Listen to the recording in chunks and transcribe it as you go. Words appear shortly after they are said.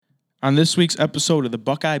On this week's episode of the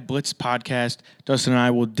Buckeye Blitz podcast, Dustin and I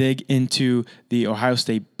will dig into the Ohio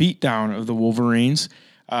State beatdown of the Wolverines,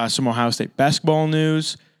 some Ohio State basketball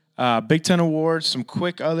news, Big Ten awards, some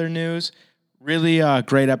quick other news. Really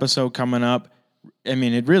great episode coming up. I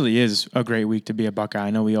mean, it really is a great week to be a Buckeye. I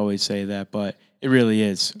know we always say that, but it really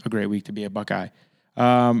is a great week to be a Buckeye.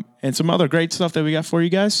 And some other great stuff that we got for you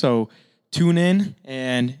guys. So tune in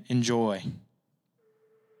and enjoy.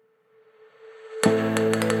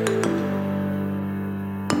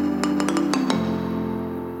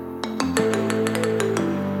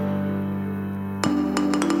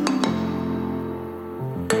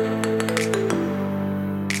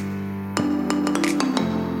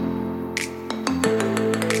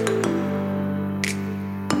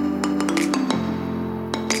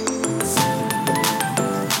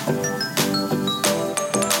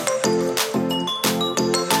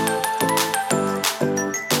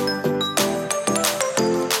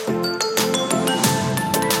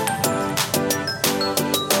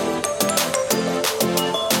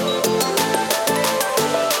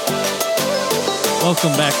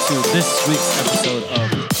 Welcome back to this week's episode of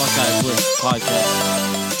Buckeye Blitz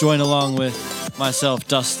Podcast. Join along with myself,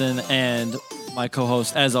 Dustin, and my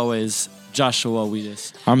co-host, as always, Joshua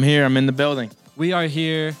Weedis. I'm here. I'm in the building. We are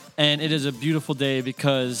here, and it is a beautiful day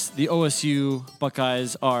because the OSU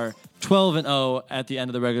Buckeyes are 12-0 at the end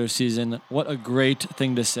of the regular season. What a great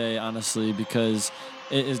thing to say, honestly, because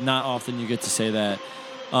it is not often you get to say that.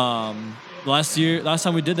 Last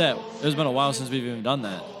time we did that, it's been a while since we've even done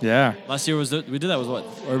that. Yeah. Last year we did that was what?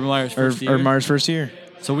 Urban Meyer's first year? Urban Meyer's first year.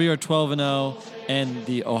 So we are 12-0, and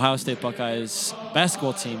the Ohio State Buckeyes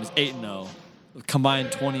basketball team is 8-0, combined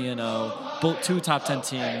 20-0, both two top 10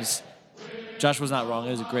 teams. Josh was not wrong.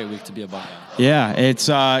 It was a great week to be a Buckeye. Yeah, it's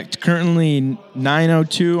currently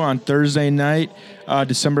 9:02 on Thursday night,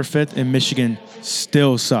 December 5th, and Michigan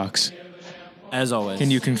still sucks. As always. Can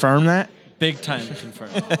you confirm that? Big time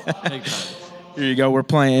confirmed. Big time. Here you go. We're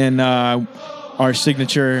playing our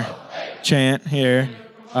signature chant here.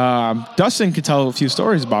 Dustin could tell a few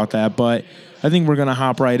stories about that, but I think we're going to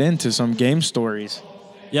hop right into some game stories.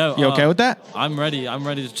 Yeah. You okay with that? I'm ready. I'm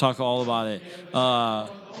ready to talk all about it.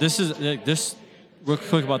 This real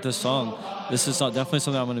quick about this song. This is definitely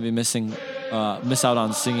something I'm going to be miss out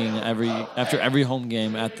on singing after every home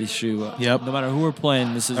game at the shoe. Yep. No matter who we're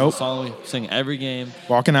playing, this is the song we sing every game.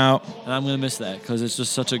 Walking out. And I'm going to miss that because it's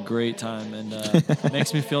just such a great time. And it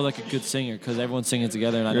makes me feel like a good singer because everyone's singing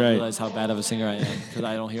together and I don't realize how bad of a singer I am because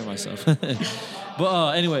I don't hear myself.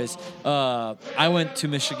 But anyways, I went to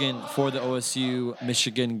Michigan for the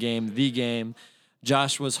OSU-Michigan game, the game.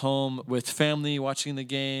 Josh was home with family watching the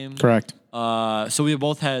game. Correct. So we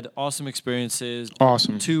both had awesome experiences.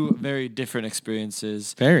 Awesome. Two very different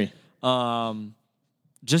experiences. Very.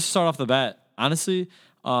 Just to start off the bat, honestly,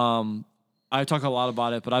 I talk a lot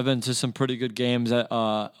about it, but I've been to some pretty good games at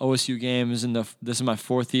OSU games, and this is my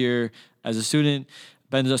fourth year as a student.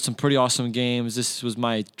 Been to some pretty awesome games. This was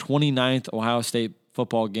my 29th Ohio State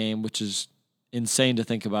football game, which is insane to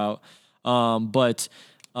think about. But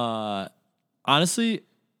honestly,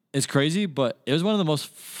 it's crazy, but it was one of the most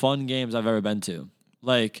fun games I've ever been to.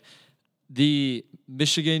 Like the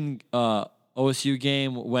Michigan OSU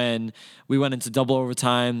game when we went into double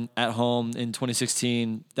overtime at home in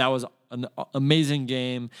 2016, that was an amazing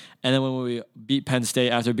game. And then when we beat Penn State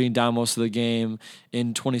after being down most of the game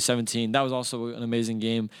in 2017, that was also an amazing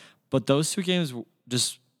game. But those two games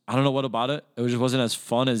just, I don't know what about it. It just wasn't as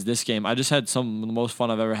fun as this game. I just had some of the most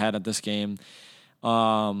fun I've ever had at this game.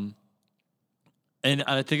 And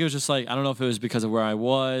I think it was just like, I don't know if it was because of where I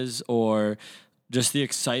was or just the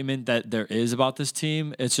excitement that there is about this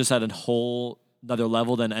team. It's just at a whole other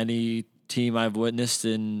level than any team I've witnessed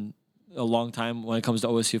in a long time when it comes to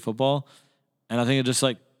OSU football. And I think it just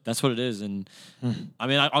like, that's what it is. And I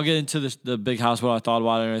mean, I'll get into the big house, what I thought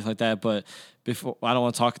about it and everything like that. But before, I don't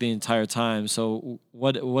want to talk the entire time. So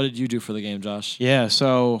what did you do for the game, Josh? Yeah,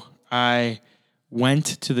 so I went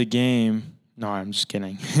to the game. No, I'm just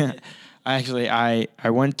kidding. I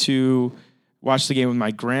went to watch the game with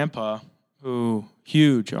my grandpa, who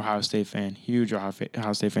huge Ohio State fan. He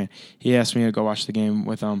asked me to go watch the game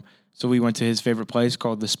with him. So we went to his favorite place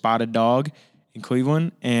called the Spotted Dog in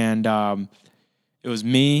Cleveland, and it was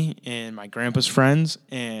me and my grandpa's friends,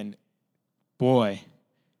 and boy,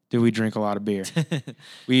 did we drink a lot of beer. Did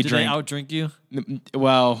they outdrink you?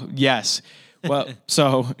 Well, yes. Well,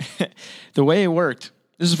 so the way it worked,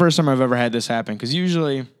 this is the first time I've ever had this happen, because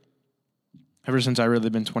usually, ever since I really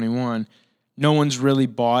been 21, no one's really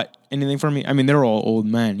bought anything for me. I mean, they're all old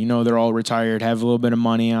men. You know, they're all retired, have a little bit of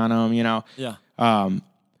money on them, you know. Yeah.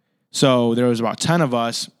 So there was about 10 of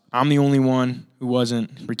us I'm the only one who wasn't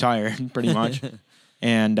retired, pretty much.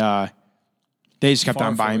 And they just kept Far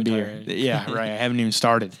on from buying beer. retired. Yeah, right. I haven't even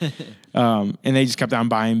started. And they just kept on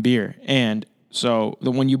buying beer. And so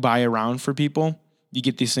when you buy a round for people, you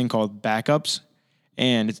get this thing called backups.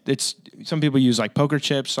 And it's some people use like poker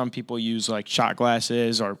chips. Some people use like shot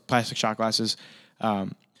glasses or plastic shot glasses.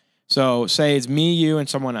 So say it's me, you, and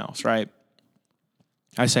someone else, right?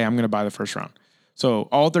 I say I'm going to buy the first round. So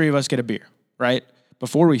all three of us get a beer, right?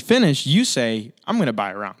 Before we finish, you say, I'm going to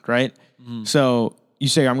buy a round, right? So you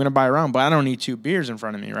say, I'm going to buy a round, but I don't need 2 beers in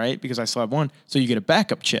front of me, right? Because I still have one. So you get a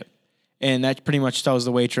backup chip. And that pretty much tells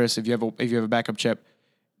the waitress, if you have a backup chip,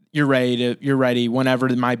 you're ready whenever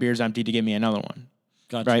my beer's empty to give me another one.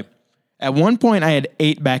 Gotcha. Right? At one point, I had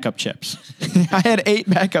 8 backup chips. I had 8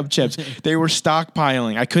 backup chips. They were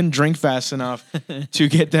stockpiling. I couldn't drink fast enough to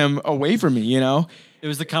get them away from me, you know? It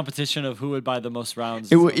was the competition of who would buy the most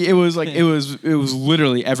rounds. It was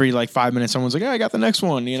literally every like 5 minutes, someone's like, "Yeah, I got the next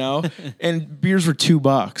one," you know. And beers were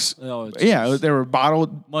 $2. Oh, geez. Yeah, they were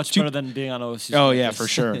bottled. Much better than being on OSU. Oh yeah, for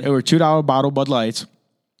sure. It were $2 bottle Bud Lights,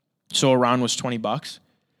 so a round was $20.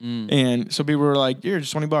 And so people were like, "Here,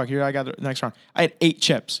 just $20. Here, I got the next round." I had 8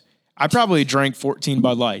 chips. I probably drank 14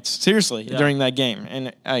 Bud Lights seriously during that game,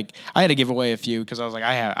 and like I had to give away a few because I was like,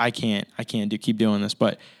 I can't keep doing this.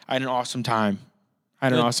 But I had an awesome time.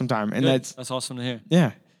 And Good. That's awesome to hear.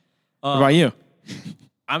 Yeah. What about you?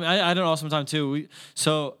 I had an awesome time too.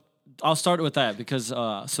 So I'll start with that because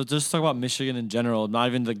so just talk about Michigan in general, not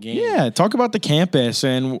even the game. Yeah, talk about the campus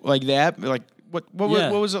and like that. Like what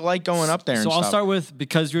was it like going up there? So and I'll stuff? start with,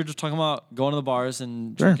 because you were just talking about going to the bars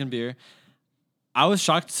and drinking beer. I was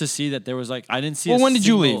shocked to see that there was like, I didn't see. Well, when did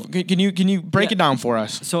you leave? Can you break it down for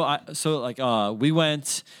us? So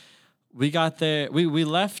we got there. We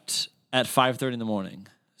left at 5:30 in the morning.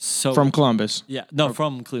 So From Columbus. Yeah, no,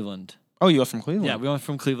 from Cleveland. Oh, you left from Cleveland. Yeah, we went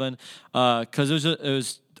from Cleveland because it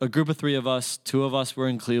was a group of 3 of us. 2 of us were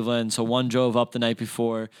in Cleveland, so one drove up the night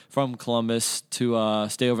before from Columbus to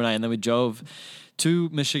stay overnight, and then we drove to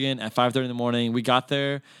Michigan at 5:30 in the morning. We got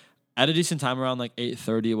there at a decent time, around like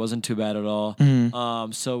 8:30. It wasn't too bad at all.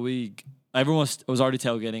 So everyone was already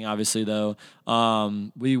tailgating, obviously, though.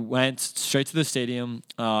 We went straight to the stadium,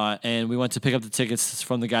 and we went to pick up the tickets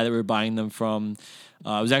from the guy that we were buying them from. It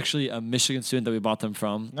was actually a Michigan student that we bought them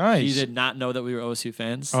from. Nice. He did not know that we were OSU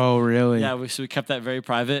fans. Oh, really? Yeah, so we kept that very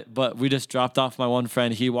private, but we just dropped off my one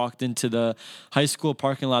friend. He walked into the high school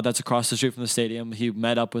parking lot that's across the street from the stadium. He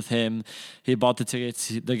met up with him. He bought the tickets.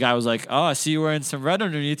 The guy was like, "Oh, I see you wearing some red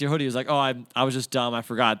underneath your hoodie." He was like, "Oh, I was just dumb. I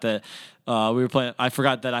forgot that we were playing. I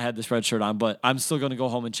forgot that I had this red shirt on, but I'm still going to go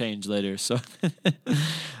home and change later." So,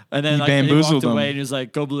 and then he walked away and he was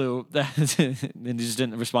like, "Go blue," and he just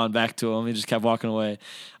didn't respond back to him. He just kept walking away.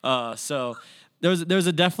 So there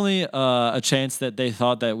was definitely a chance that they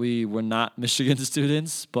thought that we were not Michigan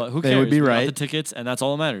students, but who cares? They would be We got right. the tickets, and that's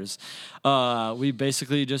all that matters. We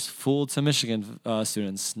basically just fooled some Michigan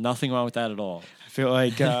students. Nothing wrong with that at all. I feel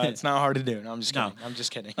like it's not hard to do. No, I'm just kidding. No. I'm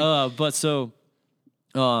just kidding. But so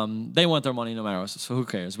they want their money no matter what, so who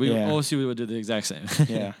cares? OSU would do the exact same.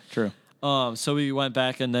 Yeah, true. So we went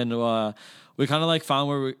back, and then we kind of like found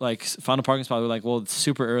a parking spot. We were like, well, it's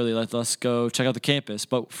super early. Let's go check out the campus.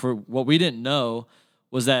 But for what we didn't know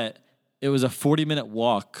was that it was a 40-minute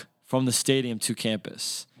walk from the stadium to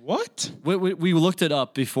campus. What? We looked it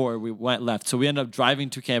up before we left. So we ended up driving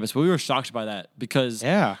to campus, but we were shocked by that because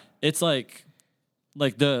it's like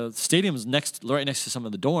the stadium's right next to some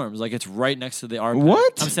of the dorms. Like it's right next to the RPAC.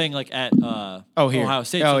 What? I'm saying like at here. Ohio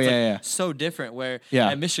State. Oh, So it's yeah. so different where Yeah.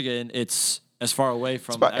 at Michigan it's as far away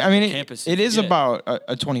from campus. It is about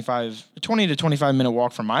a 20 to 25 minute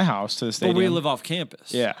walk from my house to the stadium. But we live off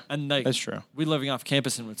campus. Yeah, and like that's true. We living off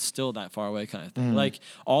campus and it's still that far away kind of thing. Mm. Like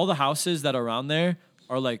all the houses that are around there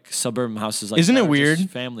are like suburban houses. Like Isn't that it are weird? just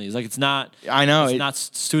families. Like it's not. I know. It's not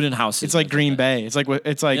student houses. It's like Green Bay. It's like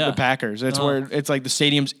Yeah. the Packers. It's where it's like the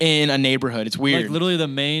stadium's in a neighborhood. It's weird. Like literally the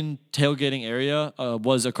main tailgating area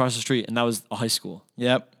was across the street, and that was a high school.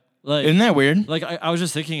 Yep. Like, isn't that weird? Like I was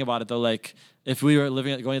just thinking about it though. Like if we were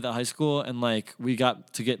going to that high school and like we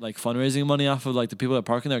got to get like fundraising money off of like the people that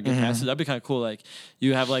park in there, get passes, that'd be kind of cool. Like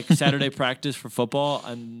you have like Saturday practice for football,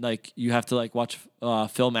 and like you have to like watch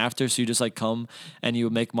film after, so you just like come and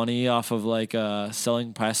you make money off of like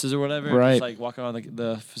selling passes or whatever. Right. Just like walk around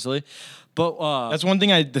the facility. But that's one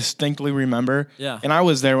thing I distinctly remember. Yeah. And I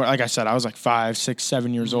was there. Like I said, I was like 5, 6,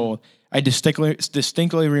 7 years old. I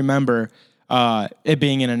distinctly remember it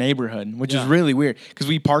being in a neighborhood, which is really weird because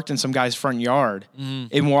we parked in some guy's front yard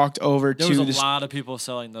and walked over there to was a lot of people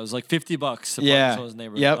selling those, like $50 to park in someone's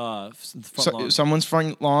neighborhood. Yep. Front lawn. Someone's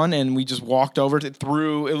front lawn, and we just walked over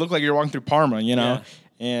through. It looked like you were walking through Parma, you know.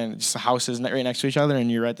 and just the houses right next to each other, and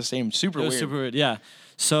you're at the same. Super It was weird. super weird, yeah.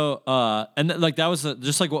 So, like that was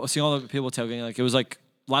just like seeing all the people tailgating. Like it was like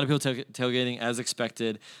a lot of people tailgating as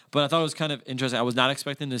expected. But I thought it was kind of interesting. I was not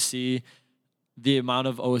expecting to see the amount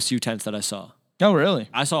of OSU tents that I saw. Oh, really?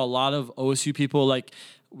 I saw a lot of OSU people. Like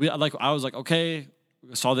I was like, okay.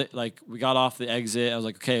 Saw that like we got off the exit. I was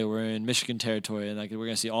like, okay, we're in Michigan territory, and like we're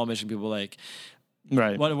gonna see all Michigan people. Like,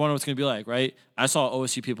 Right. wonder what it's gonna be like, right? I saw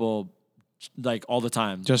OSU people like all the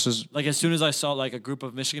time. Just as Like as soon as I saw like a group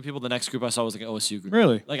of Michigan people, the next group I saw was like an OSU group.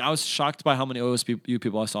 really. Like I was shocked by how many OSU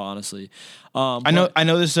people I saw. Honestly, I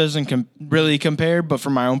know this doesn't really compare, but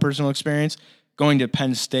from my own personal experience, going to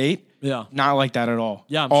Penn State, Yeah, not like that at all.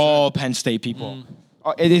 Yeah, I'm all Penn State people.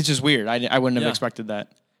 It is just weird. I wouldn't have Yeah. expected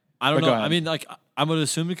that. I don't But know. go ahead. I mean, like I'm gonna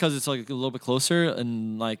assume because it's like a little bit closer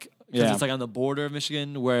and like because Yeah. it's like on the border of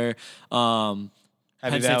Michigan where Happy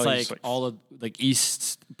Penn State's Valley's like all of like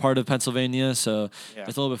east part of Pennsylvania, so Yeah.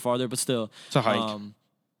 it's a little bit farther, but still It's a hike.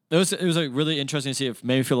 It was like really interesting to see. It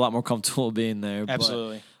made me feel a lot more comfortable being there.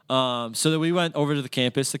 Absolutely. But, so then we went over to the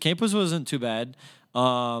campus. The campus wasn't too bad.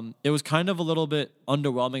 It was kind of a little bit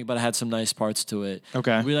underwhelming, but it had some nice parts to it.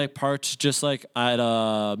 Okay. We like parked just like at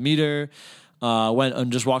a meter. Went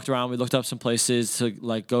and just walked around. We looked up some places to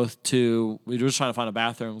like go to. We were just trying to find a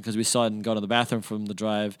bathroom because we saw it and go to the bathroom from the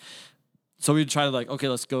drive. So we tried to like, okay,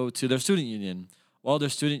 let's go to their student union. Well, their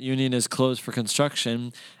student union is closed for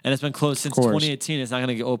construction, and it's been closed since course. 2018. It's not going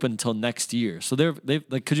to get open until next year. So they've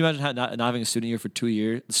like, could you imagine not having a student year for 2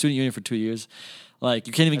 years? Student union for 2 years, like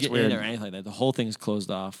you can't even get weird. in there or anything like that. The whole thing's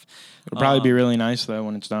closed off. It'll probably be really nice though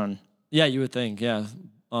when it's done. Yeah, you would think. Yeah.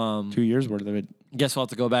 2 years worth of it. Guess we'll have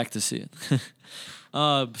to go back to see it.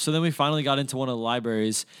 So then we finally got into one of the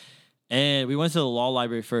libraries, and we went to the law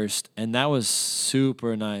library first, and that was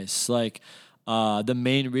super nice. Like the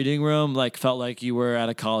main reading room, like felt like you were at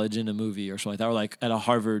a college in a movie or something like that, or like at a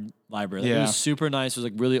Harvard library. Like, It Yeah. was super nice. It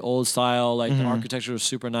was like really old style. Like the architecture was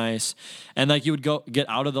super nice, and like you would get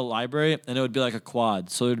out of the library, and it would be like a quad.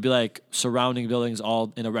 So it would be like surrounding buildings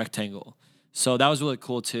all in a rectangle. So that was really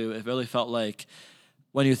cool too. It really felt like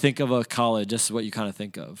when you think of a college, this is what you kind of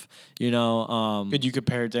think of, you know? Could you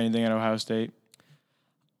compare it to anything at Ohio State?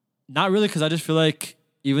 Not really, because I just feel like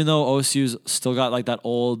even though OSU's still got like that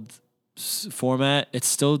old format, it's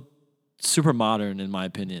still super modern in my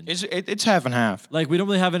opinion. It's half and half. Like we don't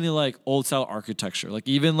really have any like old style architecture. Like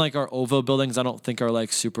even like our OVO buildings, I don't think are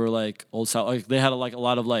like super like old style. Like they had like a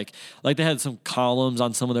lot of like they had some columns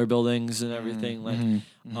on some of their buildings and everything. I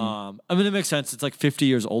mean it makes sense. It's like 50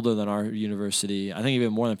 years older than our university. I think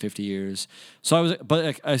even more than 50 years. So I was, but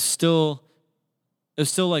like, it was still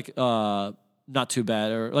like not too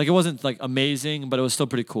bad, or like it wasn't like amazing, but it was still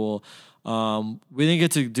pretty cool. We didn't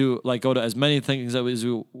get to go to as many things as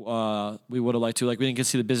we would have liked to. Like we didn't get to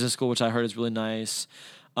see the business school, which I heard is really nice.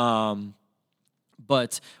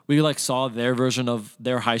 But we like saw their version of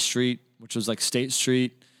their high street, which was like State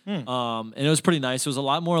Street. And it was pretty nice. It was a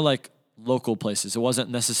lot more like local places. It wasn't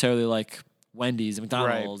necessarily like Wendy's and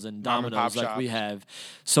McDonald's and Mom and pop Domino's like we shops. have.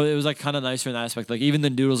 So it was like kind of nicer in that aspect. Like even the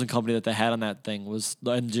Noodles and Company that they had on that thing was,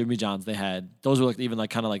 and Jimmy John's they had, those were like even like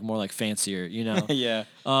kind of like more like fancier, you know? Yeah.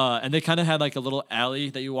 And they kind of had like a little alley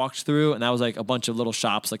that you walked through, and that was like a bunch of little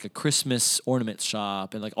shops, like a Christmas ornament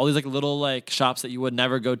shop, and like all these like little like shops that you would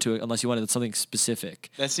never go to unless you wanted something specific.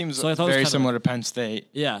 That seems So I thought it was very kinda- similar to Penn State.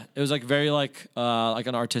 Yeah, it was like very like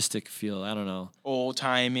an artistic feel. I don't know Old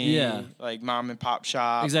timey, Yeah. like mom and pop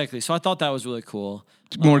shop. exactly. So I thought that was really cool.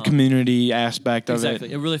 More community aspect of Exactly,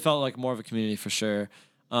 it. it really felt like more of a community for sure,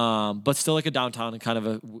 but still like a downtown and kind of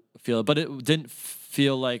a feel. But it didn't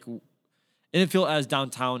feel as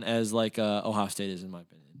downtown as like Ohio State is, in my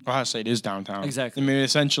opinion. Ohio State is downtown. Exactly. I mean,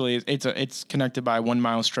 essentially, it's connected by a 1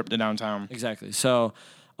 mile strip to downtown. Exactly. So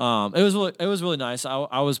it was really nice.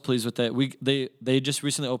 I was pleased with it. They just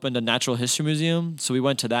recently opened a natural history museum, so we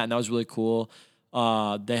went to that, and that was really cool.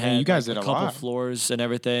 They had you guys like, did a couple lot. floors and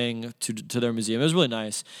everything to their museum. It was really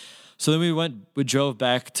nice. So then we drove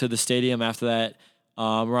back to the stadium after that,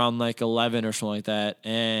 around like 11 or something like that,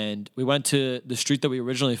 and we went to the street that we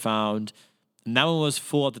originally found, and that one was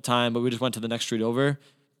full at the time, but we just went to the next street over.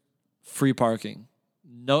 Free parking.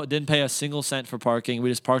 No, didn't pay a single cent for parking. We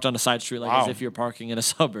just parked on a side street like as Wow. if you're parking in a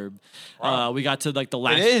suburb. Wow. We got to like the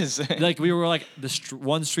last. It is. Like we were like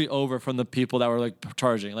one street over from the people that were like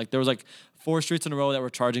charging. Like there was like 4 streets in a row that were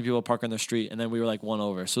charging people to park on their street, and then we were like one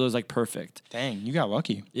over. So it was like perfect. Dang, you got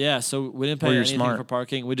lucky. Yeah. So we didn't Well, pay you're anything smart. for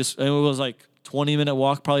parking. And it was like 20-minute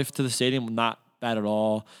walk probably to the stadium. Not bad at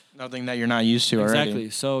all. Nothing that you're not used to already. Exactly.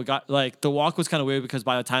 So got the walk was kind of weird because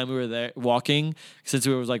by the time we were there walking, since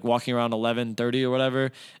we were like walking around 11:30 or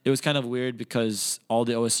whatever, it was kind of weird because all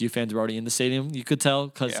the OSU fans were already in the stadium. You could tell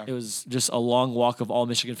because it was just a long walk of all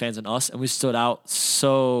Michigan fans and us, and we stood out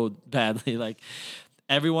so badly. Like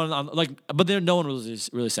everyone but no one was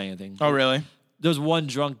really saying anything. Oh, really? There was one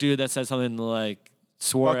drunk dude that said something like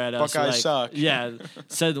swore at us. Buckeyes like, suck. Yeah,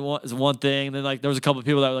 said one thing. And then like there was a couple of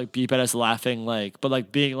people that would like beep at us laughing, but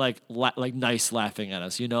like being like nice laughing at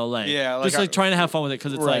us, just trying to have fun with it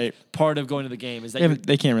because it's like part of going to the game is that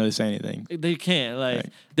they can't really say anything. They can't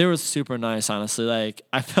they were super nice. Honestly, like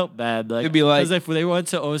I felt bad. Like it'd be like because if they went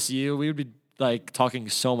to OSU, we would be like talking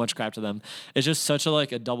so much crap to them. It's just such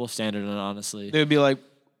a double standard. And honestly, they would be like,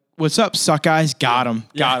 "What's up, suck guys? Got him,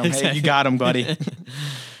 got him. Exactly. Hey, you got him, buddy."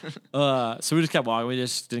 So we just kept walking. We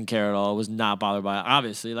just didn't care at all. Was not bothered by it,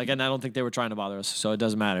 obviously. And I don't think they were trying to bother us, so it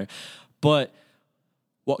doesn't matter. But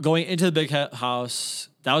going into the big house,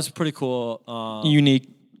 that was pretty cool.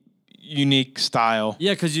 Unique style.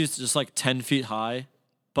 Yeah, because it's just like 10 feet high,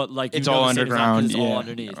 but like it's all underground. It's all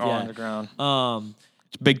underneath. All underground.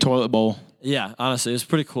 It's a big toilet bowl. Yeah, honestly, it was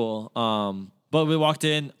pretty cool. But we walked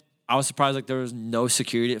in. I was surprised there was no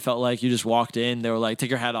security. It felt like you just walked in. They were like, take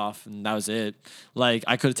your hat off, and that was it. Like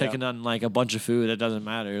I could have taken on a bunch of food. It doesn't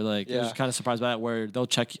matter. I was kind of surprised by that where they'll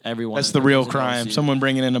check everyone. That's the real crime. Someone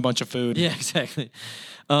bringing in a bunch of food. Yeah, exactly.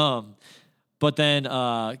 But then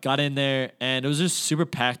got in there, and it was just super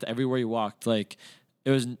packed everywhere you walked. It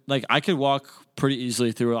was I could walk pretty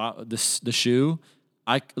easily through the shoe.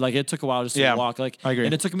 It took a while just to walk. I agree.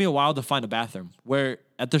 And it took me a while to find a bathroom. Where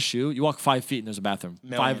at the shoe, you walk 5 feet and there's a bathroom.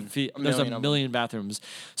 5 feet, there's a million bathrooms.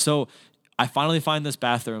 So I finally find this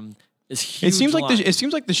bathroom. It's huge. It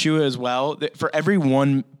seems like the shoe as well. For every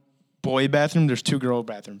one boy bathroom, there's 2 girl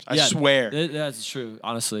bathrooms. I swear. That's true,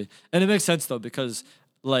 honestly, and it makes sense though because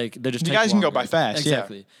they just you guys can go by fast.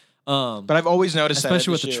 Exactly. Yeah. But I've always noticed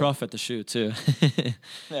especially that with the trough at the shoe too.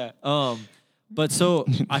 Yeah. But so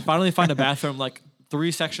I finally find a bathroom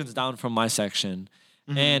 3 sections down from my section,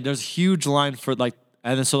 and there's a huge line for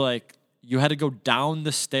and then so you had to go down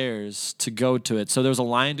the stairs to go to it. So there was a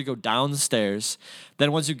line to go down the stairs.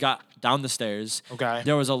 Then once you got down the stairs,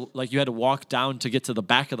 there was you had to walk down to get to the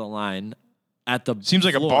back of the line at the Seems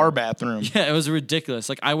like floor. a bar bathroom. Yeah, it was ridiculous.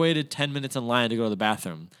 I waited 10 minutes in line to go to the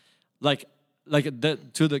bathroom. The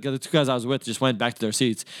two guys I was with just went back to their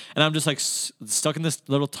seats, and I'm just stuck in this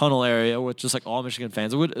little tunnel area with just all Michigan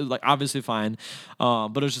fans. It would obviously fine,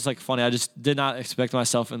 but it was just funny. I just did not expect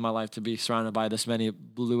myself in my life to be surrounded by this many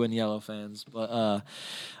blue and yellow fans. But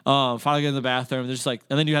finally get in the bathroom. There's and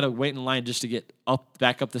then you had to wait in line just to get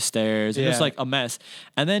back up the stairs. And it's a mess.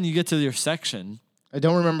 And then you get to your section. I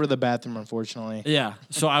don't remember the bathroom, unfortunately. Yeah,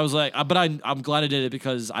 so I was but I'm glad I did it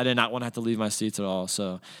because I did not want to have to leave my seats at all.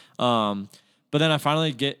 So. But then I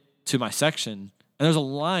finally get to my section, and there's a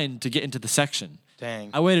line to get into the section. Dang.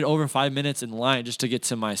 I waited over 5 minutes in line just to get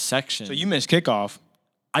to my section. So you missed kickoff.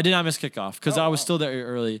 I did not miss kickoff because I was still there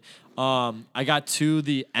early. I got to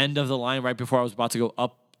the end of the line right before I was about to go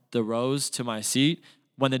up the rows to my seat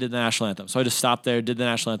when they did the national anthem. So I just stopped there, did the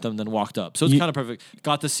national anthem, then walked up. So it's kind of perfect.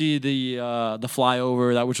 Got to see the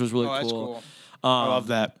flyover, which was really cool. That's cool. I love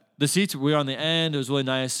that. The seats, we were on the end. It was really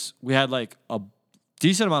nice. We had a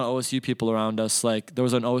decent amount of OSU people around us. There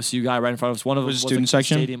was an OSU guy right in front of us. One of them was student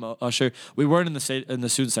section? Stadium usher. We weren't in the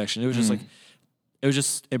student section. It was just it was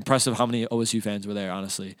just impressive how many OSU fans were there.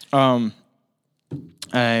 Honestly. I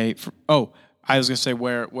was gonna say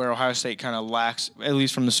where Ohio State kind of lacks, at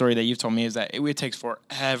least from the story that you've told me, is that it takes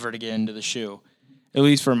forever to get into the shoe. At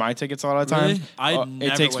least for my tickets, a lot of the time, really?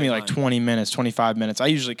 It takes me 20 minutes, 25 minutes. I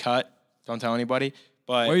usually cut. Don't tell anybody.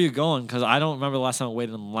 But where are you going? Because I don't remember the last time I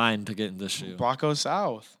waited in line to get in this shoe. Blocko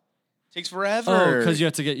South. Takes forever. Oh, because you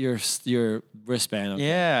have to get your wristband. Okay.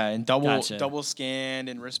 Yeah, and double scanned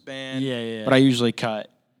and wristband. Yeah. But I usually cut.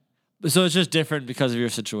 So it's just different because of your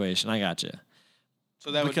situation. I got you.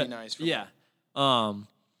 So that would be nice. For me.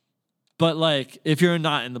 But if you're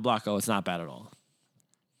not in the Blocko, it's not bad at all.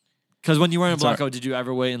 Because when you were in Blocko, did you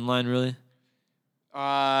ever wait in line really?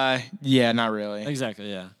 Yeah, not really.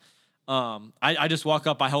 Exactly. Yeah. I just walk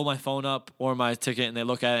up, I hold my phone up or my ticket, and they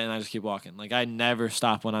look at it, and I just keep walking. I never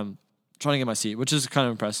stop when I'm trying to get my seat, which is kind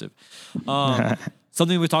of impressive.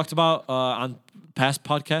 Something we talked about on past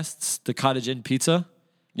podcasts, the Cottage Inn pizza.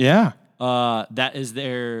 Yeah. That is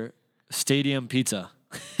their stadium pizza.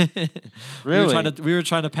 Really? We were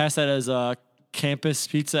trying to pass that as a campus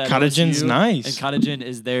pizza. Cottage Inn's nice. And Cottage Inn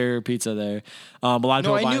is their pizza there. A lot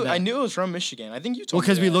of people I knew it was from Michigan. I think you told me.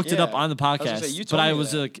 Because we looked it up on the podcast.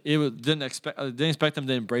 Didn't expect them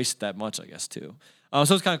to embrace it that much, I guess, too.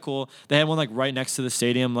 So it's kind of cool. They had one like right next to the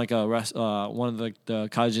stadium, like one of the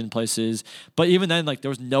college inn places. But even then, like there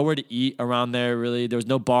was nowhere to eat around there. Really, there was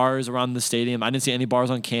no bars around the stadium. I didn't see any bars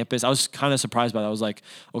on campus. I was kind of surprised by that. I was like,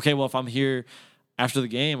 okay, well if I'm here after the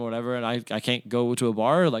game or whatever, and I can't go to a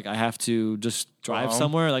bar, like I have to just drive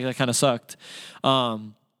somewhere. Like that kind of sucked. Because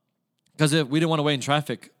we didn't want to wait in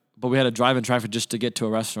traffic, but we had to drive in traffic just to get to a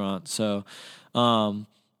restaurant. So,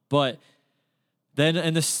 but. Then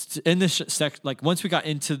in this like once we got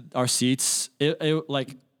into our seats, it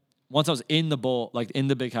like once I was in the bowl, like in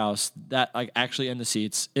the big house, that like actually in the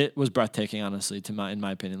seats, it was breathtaking, honestly, in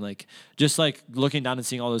my opinion. Like just like looking down and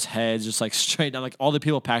seeing all those heads, just like straight down, like all the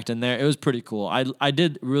people packed in there. It was pretty cool. I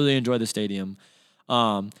did really enjoy the stadium.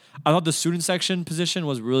 I thought the student section position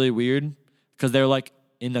was really weird because they're like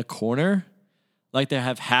in the corner. Like they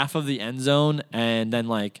have half of the end zone and then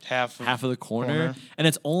like half of the corner. And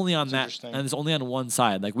it's only on that, and it's only on one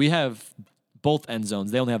side. Like we have both end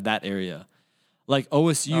zones. They only have that area. Like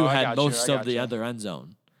OSU had most of the other end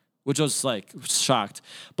zone, which was like shocked.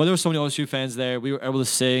 But there were so many OSU fans there. We were able to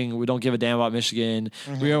sing, "We don't give a damn about Michigan."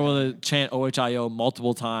 We were able to chant OHIO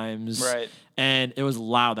multiple times. Right. And it was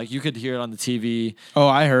loud. Like you could hear it on the TV. Oh,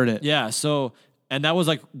 I heard it. Yeah. So. And that was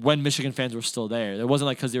like when Michigan fans were still there. It wasn't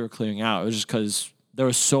like because they were clearing out. It was just because there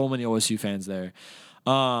were so many OSU fans there.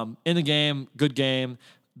 In the game, good game.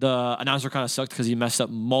 The announcer kind of sucked because he messed up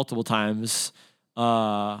multiple times.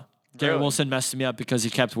 Garrett Wilson messed me up because he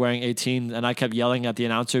kept wearing 18, and I kept yelling at the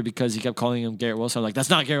announcer because he kept calling him Garrett Wilson. I'm like, that's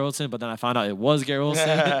not Garrett Wilson. But then I found out it was Garrett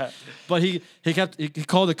Wilson. But he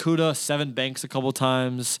called Akuda 7 banks a couple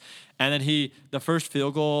times. And then the first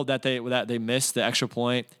field goal that they missed, the extra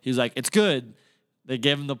point, he's like, it's good. They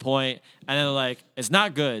gave him the point, and then they're like, it's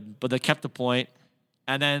not good, but they kept the point.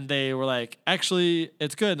 And then they were like, actually,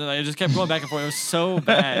 it's good. And I just kept going back and forth. It was so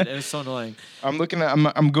bad. It was so annoying. I'm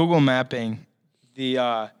I'm Google mapping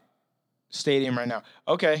the stadium right now.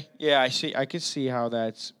 Okay, yeah, I could see how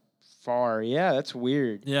that's far. Yeah, that's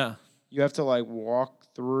weird. Yeah. You have to like walk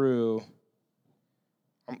through.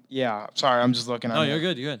 Yeah, sorry, I'm just looking at it. No, you're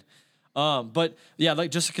good. But yeah,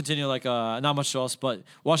 like just to continue, like not much else, but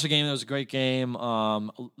watch the game. It was a great game.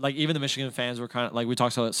 Like even the Michigan fans were kind of like we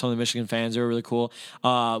talked about some of the Michigan fans. They were really cool.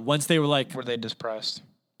 Once they were like, were they depressed?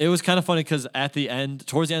 It was kind of funny because towards the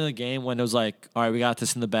end of the game, when it was like, all right, we got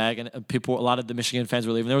this in the bag, and a lot of the Michigan fans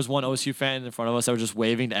were leaving. There was one OSU fan in front of us that was just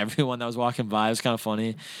waving to everyone that was walking by. It was kind of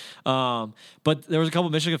funny. But there was a couple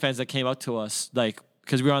of Michigan fans that came up to us, like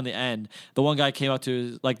because we were on the end. The one guy came up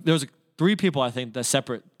to like there was 3 people, I think, that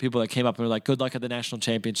separate people that came up and were like, good luck at the national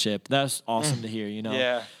championship. That's awesome to hear, you know?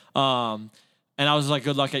 Yeah. And I was like,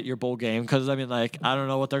 good luck at your bowl game. Because, I mean, like, I don't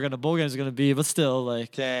know what their bowl game is going to be, but still,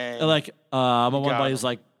 like, dang. Like, my one buddy was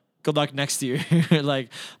like, good luck next year. Like,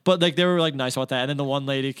 but like, they were like nice about that. And then the one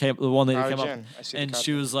lady came up and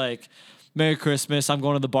she was like, Merry Christmas. I'm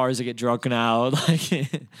going to the bars to get drunk now.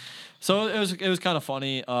 Like, so it was kind of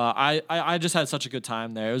funny. I just had such a good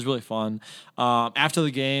time there. It was really fun. After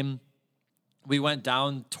the game, we went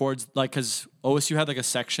down towards like because OSU had like a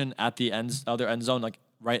section at the other end zone, like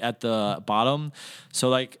right at the bottom. So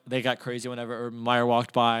like they got crazy whenever Urban Meyer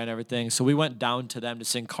walked by and everything. So we went down to them to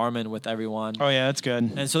sing Carmen with everyone. Oh yeah, that's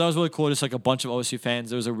good. And so that was really cool. Just like a bunch of OSU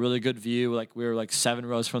fans. There was a really good view. Like we were like 7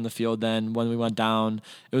 rows from the field then when we went down.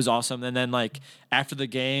 It was awesome. And then like after the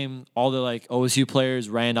game, all the like OSU players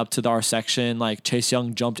ran up to our section. Like Chase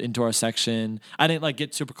Young jumped into our section. I didn't like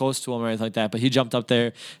get super close to him or anything like that, but he jumped up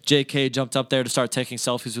there. JK jumped up there to start taking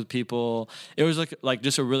selfies with people. It was like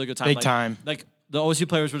just a really good time. Big time. Like the OSU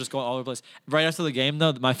players were just going all over the place. Right after the game,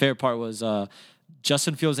 though, my favorite part was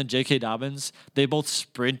Justin Fields and J.K. Dobbins. They both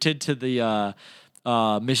sprinted to the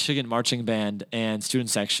Michigan marching band and student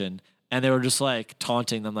section, and they were just like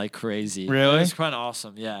taunting them like crazy. Really? It was kind of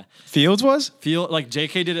awesome. Yeah. Fields was? Like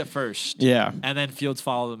J.K. did it first. Yeah. And then Fields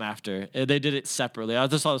followed them after. They did it separately. I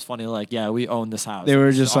just thought it was funny. Like, yeah, we own this house. They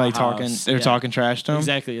were just like house. talking. They were talking trash to them.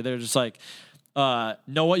 Exactly. They were just like. Know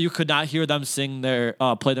what? You could not hear them sing their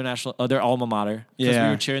play their their alma mater because we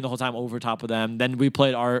were cheering the whole time over top of them. Then we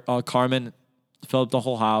played our Carmen, filled up the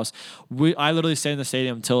whole house. I literally stayed in the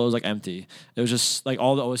stadium until it was like empty. It was just like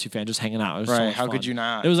all the OSU fans just hanging out. It was so much How fun. could you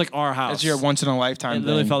not? It was like our house. It's your once in a lifetime. It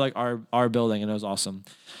literally felt like our building, and it was awesome.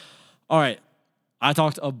 All right. I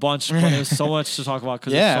talked a bunch, but there's so much to talk about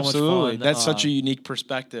because it's so absolutely. much fun. That's such a unique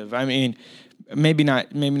perspective. I mean, maybe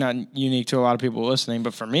not unique to a lot of people listening,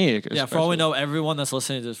 but for me, for all we know, everyone that's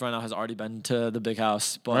listening to this right now has already been to the big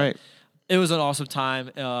house. But it was an awesome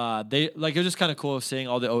time. It was just kind of cool seeing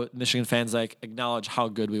all the Michigan fans like acknowledge how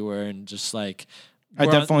good we were and just like. I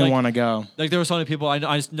definitely want to go. Like there were so many people.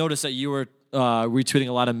 I just noticed that you were retweeting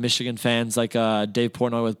a lot of Michigan fans, like Dave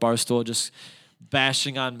Portnoy with Barstool, just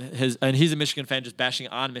bashing on and he's a Michigan fan, just bashing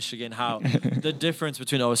on Michigan. How the difference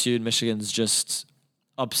between OSU and Michigan is just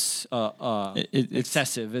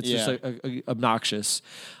excessive. It's just obnoxious.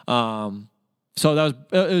 So that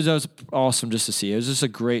was awesome just to see. It was just a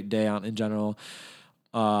great day in general.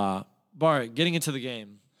 Bart, getting into the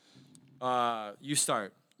game, you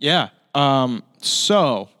start. Yeah.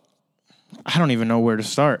 So I don't even know where to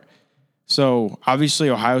start. So obviously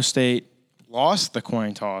Ohio State lost the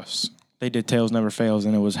coin toss. They did tails never fails,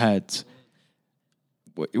 and it was heads.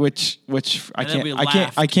 Which I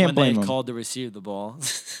can't blame them. They called to receive the ball.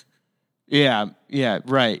 Yeah,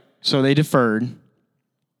 right. So they deferred.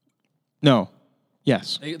 No.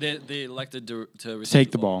 Yes. They elected to receive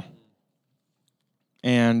take the ball.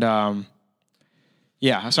 And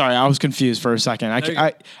yeah, sorry, I was confused for a second.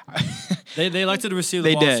 They elected to receive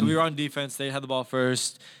the ball. Did. So we were on defense. They had the ball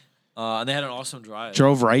first. And they had an awesome drive.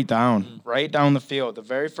 Drove right down the field. The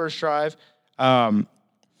very first drive,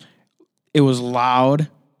 it was loud.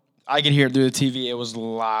 I could hear it through the TV. It was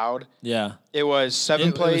loud. Yeah. It was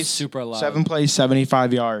seven plays. It was super loud. 7 plays,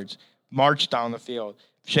 75 yards. Marched down the field.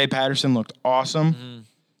 Shea Patterson looked awesome.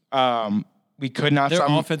 We could not. Their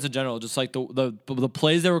offense in general, just like the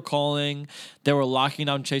plays they were calling, they were locking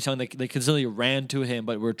down Chase Young. They consistently ran to him,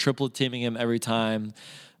 but were triple teaming him every time.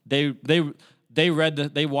 They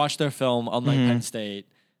watched their film, unlike Penn State,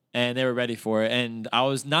 and they were ready for it. And I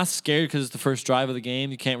was not scared because it's the first drive of the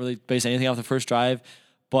game. You can't really base anything off the first drive,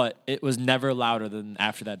 but it was never louder than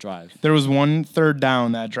after that drive. There was one third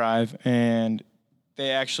down that drive, and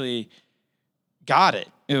they actually got it.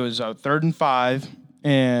 It was a 3rd and 5,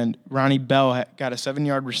 and Ronnie Bell got a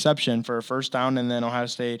 7-yard reception for a first down, and then Ohio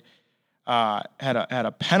State had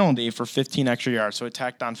a penalty for 15 extra yards. So it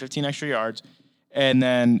tacked on 15 extra yards. And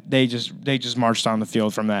then they just marched on the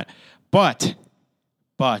field from that. But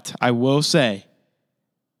I will say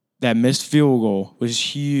that missed field goal was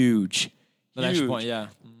huge. The extra point, yeah.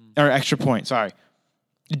 Or extra point, sorry.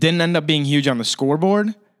 It didn't end up being huge on the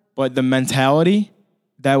scoreboard, but the mentality,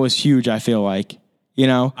 that was huge, I feel like. You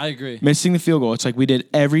know? I agree. Missing the field goal. It's like we did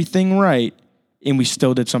everything right and we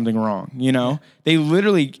still did something wrong, you know? They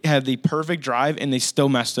literally had the perfect drive and they still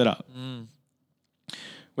messed it up.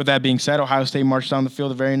 With that being said, Ohio State marched down the field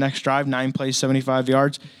the very next drive, 9 plays, 75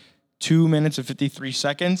 yards, 2 minutes and 53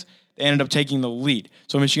 seconds. They ended up taking the lead.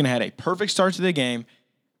 So Michigan had a perfect start to the game,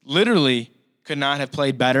 literally could not have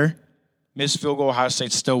played better. Missed field goal, Ohio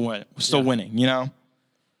State still winning, you know?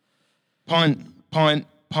 Punt,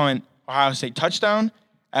 Ohio State touchdown.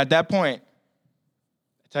 At that point,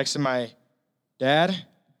 I texted my dad.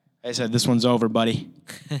 I said, "This one's over, buddy."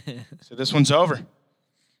 So this one's over.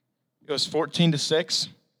 It was 14-6.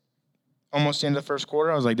 Almost the end of the first quarter,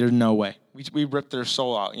 I was like, there's no way. We ripped their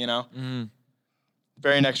soul out, you know?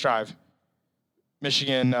 Very next drive.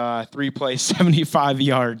 Michigan, 3 plays, 75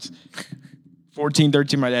 yards.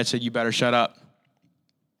 14-13, my dad said, "You better shut up."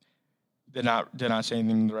 Did not say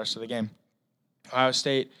anything the rest of the game. Ohio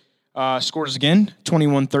State scores again,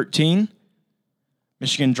 21-13.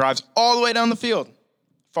 Michigan drives all the way down the field.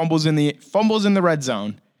 Fumbles in the red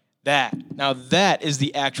zone. That is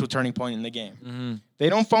the actual turning point in the game. They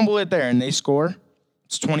don't fumble it there and they score.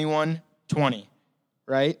 It's 21-20,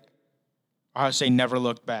 right? Ohio State never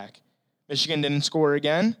looked back. Michigan didn't score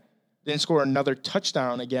again. Didn't score another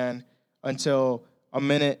touchdown again until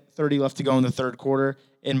 1:30 left to go in the third quarter.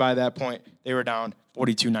 And by that point, they were down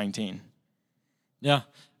 42-19. Yeah.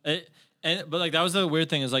 But that was the weird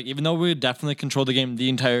thing is, like, even though we definitely controlled the game the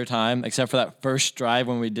entire time, except for that first drive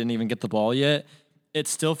when we didn't even get the ball yet, it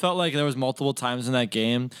still felt like there was multiple times in that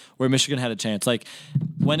game where Michigan had a chance. Like,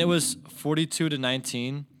 when it was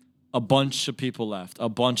 42-19, a bunch of people left. A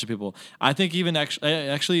bunch of people. I think even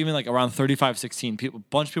even like around 35-16, a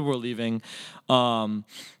bunch of people were leaving.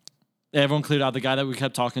 Everyone cleared out. The guy that we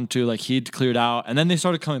kept talking to, like, he'd cleared out. And then they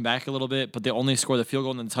started coming back a little bit, but they only scored the field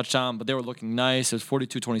goal and then the touchdown, but they were looking nice. It was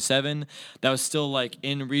 42-27. That was still, like,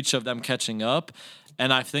 in reach of them catching up.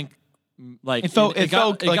 And I think, like, it felt like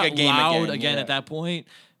a game loud again at that point.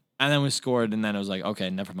 And then we scored, and then it was like, okay,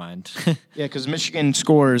 never mind. Yeah, because Michigan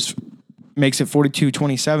makes it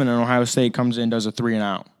 42-27, and Ohio State comes in and does a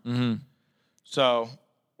 3-and-out. So,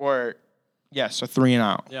 a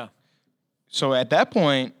 3-and-out. Yeah. So at that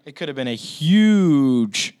point, it could have been a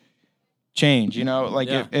huge change, you know? Like,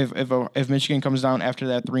 if Michigan comes down after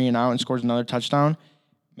that 3-and-out and scores another touchdown,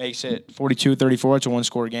 makes it 42-34, it's a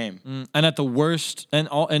one-score game. And at the worst, and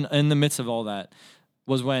in the midst of all that,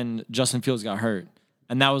 was when Justin Fields got hurt.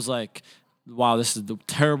 And that was like, wow, this is the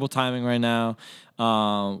terrible timing right now.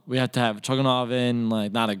 We had to have Chugunov in,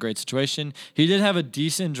 like, not a great situation. He did have a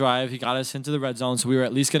decent drive. He got us into the red zone, so we were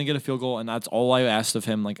at least going to get a field goal, and that's all I asked of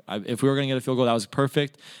him. Like, if we were going to get a field goal, that was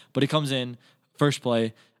perfect. But he comes in, first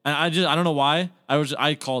play, and I don't know why.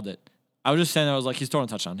 I called it. I was just saying, I was like, he's throwing a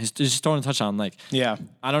touchdown. He's just throwing a touchdown. Like, Yeah.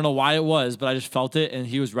 I don't know why it was, but I just felt it, and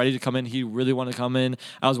he was ready to come in. He really wanted to come in.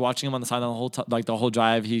 I was watching him on the sideline the whole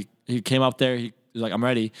drive. He came up there. He was like, I'm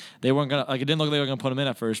ready. They weren't gonna, like, it didn't look like they were gonna put him in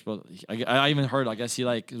at first, but I even heard, I guess he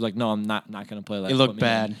was like, no, I'm not gonna play. Like, It looked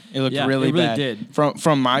bad. It looked Yeah, really it really bad. did.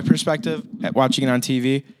 From my perspective, at watching it on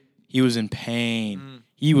TV, he was in pain.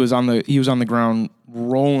 He was on the ground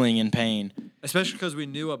rolling in pain. Especially because we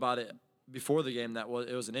knew about it before the game that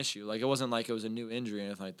it was an issue. Like, it wasn't like it was a new injury or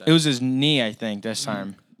anything like that. It was his knee, I think, this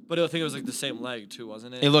time. But I think it was like the same leg too,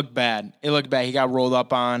 wasn't it? It looked bad. He got rolled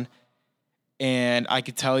up on, and I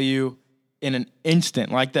could tell you, in an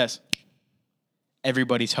instant like this,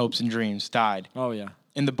 everybody's hopes and dreams died. Oh yeah.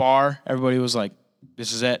 In the bar, everybody was like,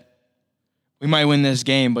 "This is it. We might win this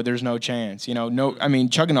game, but there's no chance."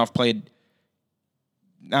 Chugunov played.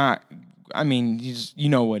 He's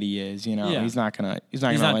what he is. Yeah. He's not gonna He's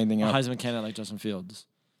lay not anything a up. Heisman candidate like Justin Fields.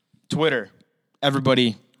 Twitter,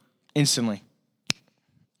 everybody, instantly.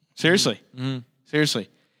 Seriously. Seriously.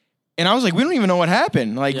 And I was like, we don't even know what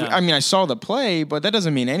happened. Like, Yeah. I saw the play, but that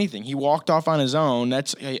doesn't mean anything. He walked off on his own.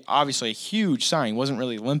 That's obviously a huge sign. He wasn't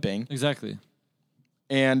really limping. Exactly.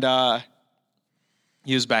 And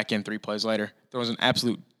he was back in 3 plays later. There was an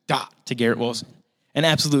absolute dot to Garrett Wilson. An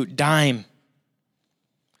absolute dime.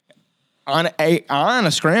 On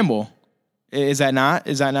a scramble. Is that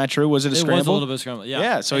not true? Was it a scramble? It was a little bit of scramble. Yeah.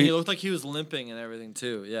 Yeah, so and he he looked like he was limping and everything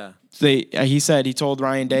too. Yeah. He told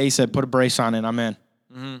Ryan Day, he said, put a brace on it, I'm in.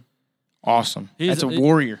 Awesome. That's a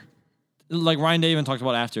warrior. Like Ryan Day even talked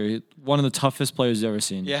about after, one of the toughest players you've ever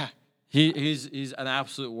seen. Yeah. He's an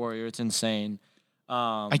absolute warrior. It's insane.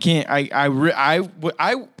 I can't. I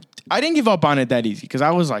didn't give up on it that easy because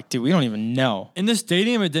I was like, dude, we don't even know. In the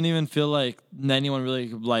stadium, it didn't even feel like anyone really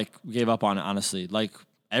like gave up on it. Honestly, like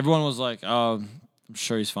everyone was like, "Oh, I'm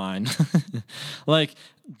sure he's fine." Like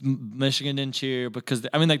Michigan didn't cheer because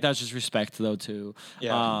that's just respect though too.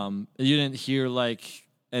 Yeah. You didn't hear like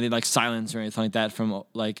any like silence or anything like that from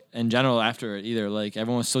like in general after it either. Like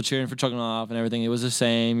everyone was still cheering for Chugunov and everything. It was the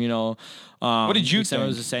same, What did you think? It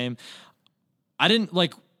was the same. I didn't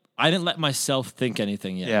let myself think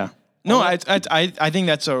anything yet. Yeah. No, I think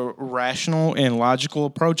that's a rational and logical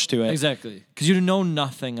approach to it. Exactly, because you know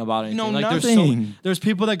nothing about anything. know Like nothing. There's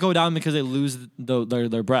people that go down because they lose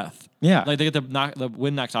their breath. Yeah. Like they get the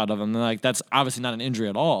wind knocked out of them. And like that's obviously not an injury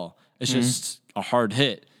at all. It's just a hard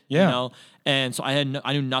hit. Yeah. And so I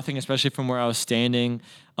knew nothing, especially from where I was standing.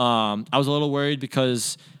 I was a little worried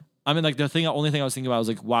because only thing I was thinking about was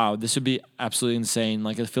like, wow, this would be absolutely insane.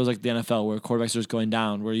 Like it feels like the NFL where quarterbacks are just going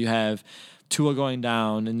down, where you have Tua going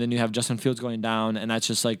down, and then you have Justin Fields going down, and that's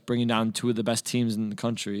just like bringing down 2 of the best teams in the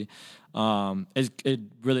country. It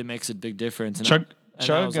really makes a big difference. And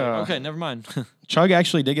I was like, okay, never mind. Chug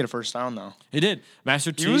actually did get a first down though. He did.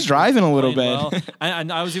 Master Teague. He was driving a little bit. Well.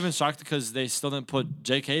 I was even shocked because they still didn't put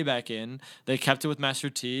J.K. back in. They kept it with Master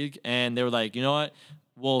Teague, and they were like, you know what?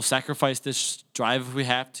 We'll sacrifice this drive if we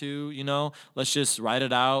have to. Let's just ride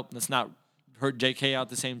it out. Let's not hurt J.K. out at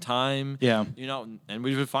the same time. Yeah. And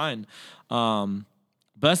we were fine. But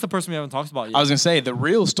that's the person we haven't talked about yet. I was going to say, the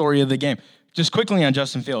real story of the game, just quickly on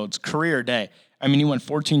Justin Fields, career day. He went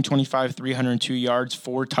 14, 25, 302 yards,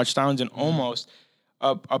 4 touchdowns, and almost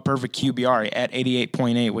a perfect QBR at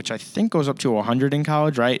 88.8, which I think goes up to 100 in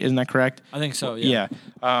college, right? Isn't that correct? I think so, yeah.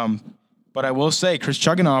 But I will say, Chris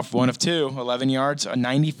Chugunov, 1 of 2, 11 yards, a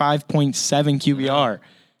 95.7 QBR.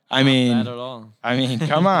 Not bad at all.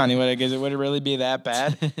 Come on. Would it really be that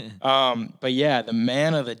bad? But yeah, the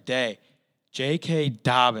man of the day, J.K.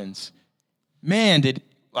 Dobbins. Man,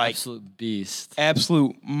 Absolute beast.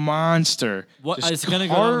 Absolute monster. It's going to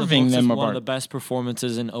go down one of the best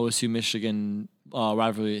performances in OSU Michigan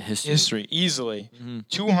rivalry history. Easily.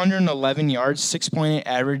 211 yards, 6.8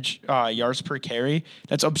 average yards per carry.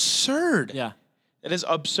 That's absurd. Yeah. That is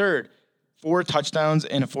absurd. 4 touchdowns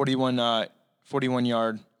and a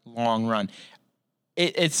 41-yard long run.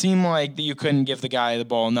 It seemed like that you couldn't give the guy the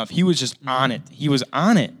ball enough. He was just on it. He was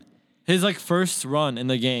on it. His first run in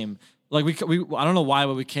the game. Like we I don't know why,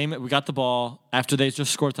 but we got the ball after they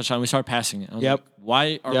just scored a touchdown. We started passing it. I was like,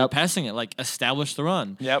 why are we passing it? Like establish the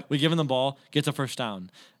run. Yep. We give him the ball, gets a first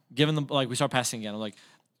down. We start passing again. I'm like,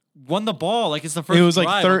 won the ball. Like it's the first. It was like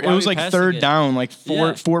drive. third. It was like third down. Like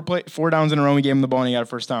four downs in a row. We gave him the ball and he got a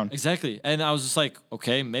first down. Exactly. And I was just like,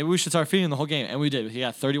 okay, maybe we should start feeding the whole game. And we did. He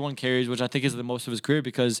got 31 carries, which I think is the most of his career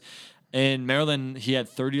because In Maryland, he had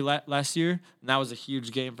 30 last year, and that was a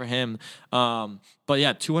huge game for him. But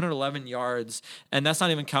yeah, 211 yards, and that's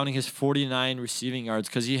not even counting his 49 receiving yards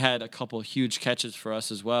because he had a couple huge catches for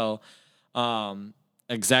us as well.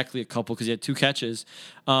 Exactly a couple because he had 2 catches.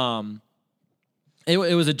 It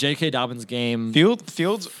was a J.K. Dobbins game.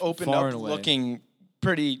 Fields opened far up and away. looking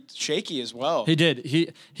pretty shaky as well. He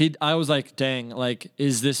did. I was like, dang, like,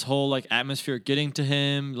 is this whole like atmosphere getting to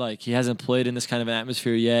him? Like, he hasn't played in this kind of an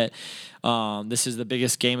atmosphere yet. This is the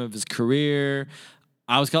biggest game of his career.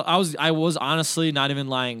 I was honestly, not even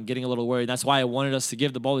lying, getting a little worried. That's why I wanted us to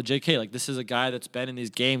give the ball to JK. Like, this is a guy that's been in these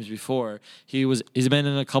games before. He's been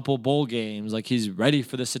in a couple bowl games. Like, he's ready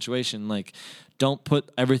for this situation. Like, don't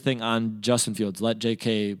put everything on Justin Fields. Let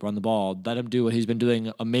JK run the ball. Let him do what he's been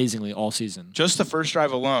doing amazingly all season. Just the first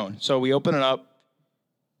drive alone. So we open it up.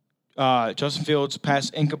 Justin Fields pass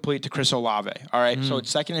incomplete to Chris Olave. All right, so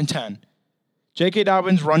it's 2nd and 10. J.K.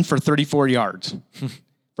 Dobbins run for 34 yards.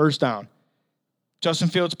 First down. Justin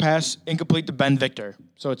Fields pass incomplete to Ben Victor.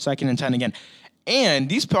 So it's 2nd and 10 again. And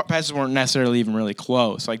these passes weren't necessarily even really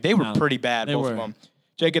close. Like, they were pretty bad, both of them.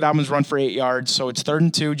 J.K. Dobbins run for 8 yards. So it's 3rd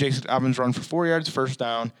and 2. J.K. Dobbins run for 4 yards, first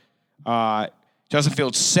down. Justin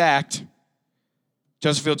Fields sacked.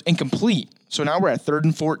 Justin Fields incomplete. So now we're at 3rd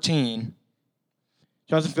and 14.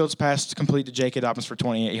 Justin Fields passed complete to J.K. Dobbins for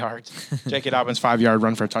 28 yards. J.K. Dobbins 5-yard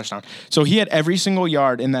run for a touchdown. So he had every single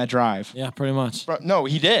yard in that drive. Yeah, pretty much. No,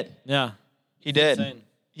 he did. Yeah. He did. Insane.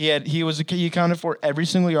 He accounted for every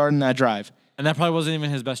single yard in that drive. And that probably wasn't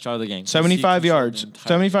even his best drive of the game. 75 yards.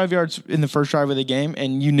 75 yards in the first drive of the game,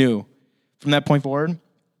 and you knew from that point forward.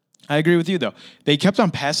 I agree with you, though. They kept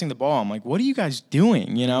on passing the ball. I'm like, what are you guys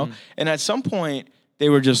doing, you know? And at some point, they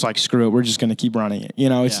were just like, screw it. We're just going to keep running it. You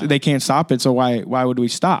know, they can't stop it, so why would we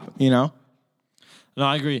stop, you know? No,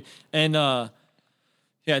 I agree. And,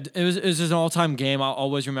 yeah, it was just an all-time game. I'll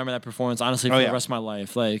always remember that performance, honestly, for the rest of my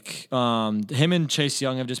life. Like, him and Chase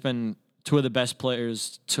Young have just been two of the best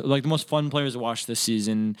players, like the most fun players to watch this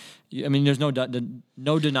season. I mean, there's no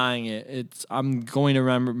denying it. I'm going to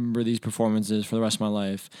remember these performances for the rest of my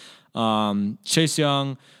life. Chase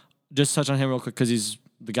Young, just touch on him real quick because he's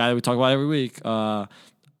the guy that we talk about every week.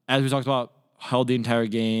 As we talked about, held the entire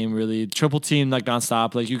game, really triple team like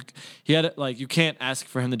nonstop. Like you can't ask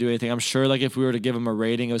for him to do anything. I'm sure like if we were to give him a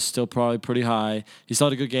rating, it was still probably pretty high. He still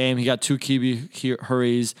had a good game. He got 2 QB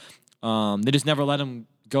hurries. They just never let him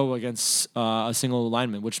go against a single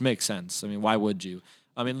lineman, which makes sense. I mean, why would you?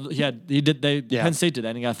 I mean, Penn State did that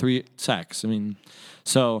and he got 3 sacks. I mean,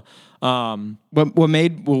 so. What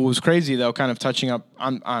was crazy though, kind of touching up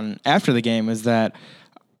on after the game, is that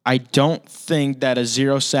I don't think that a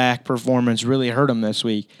 0-sack performance really hurt him this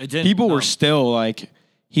week. It didn't. People were still like,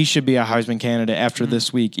 he should be a Heisman candidate after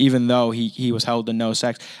this week, even though he was held to no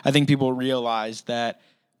sacks. I think people realized that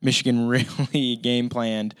Michigan really game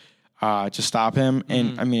planned to stop him,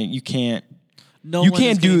 and I mean, you can't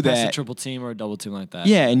do that. A triple team or a double team like that.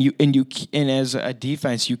 Yeah, and as a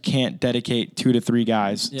defense, you can't dedicate 2 to 3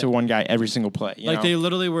 guys to one guy every single play. You know? They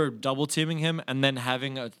literally were double teaming him and then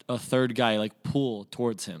having a third guy like pull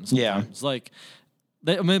towards him. Sometimes. Yeah,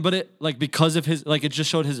 but it like because of his it just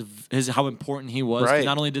showed his how important he was. Right.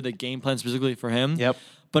 Not only did the game plan specifically for him. Yep.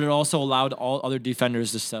 But it also allowed all other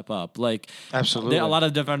defenders to step up. Like absolutely, a lot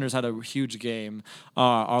of defenders had a huge game.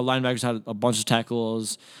 Our linebackers had a bunch of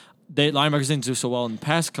tackles. Linebackers didn't do so well in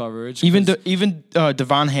pass coverage. Even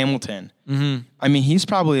Devon Hamilton. Mm-hmm. I mean, he's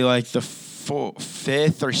probably like the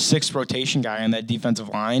 5th or 6th rotation guy on that defensive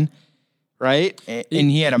line, right? And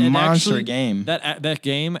he had a monster game. That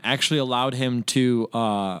game actually allowed him to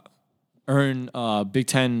earn Big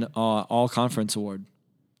Ten All-Conference award.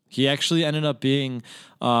 He actually ended up being,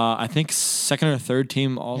 I think, 2nd or 3rd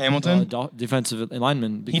team defensive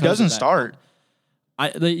lineman. He doesn't start.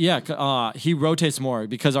 He rotates more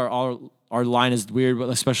because our line is weird, but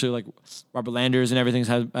especially like Robert Landers and everything's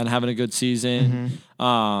been having a good season.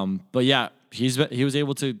 Mm-hmm. But yeah, he was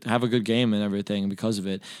able to have a good game and everything because of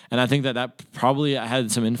it, and I think that probably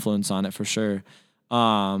had some influence on it for sure.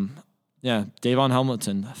 Davon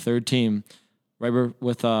Hamilton, 3rd team, right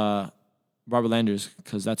with Robert Landers,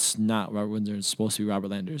 because that's not Robert Windsor. It's supposed to be Robert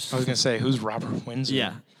Landers. I was gonna say, who's Robert Windsor?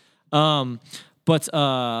 Yeah. Yep,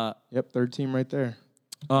 3rd team right there.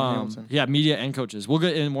 Media and coaches. We'll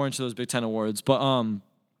get more into those Big Ten awards, but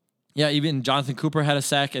even Jonathan Cooper had a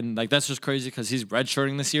sack, and like that's just crazy because he's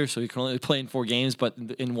redshirting this year, so he can only play in 4 games. But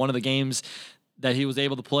in one of the games that he was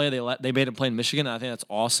able to play, they made him play in Michigan, and I think that's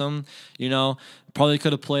awesome. You know, probably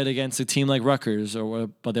could have played against a team like Rutgers,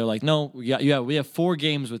 but they're like, no, we have 4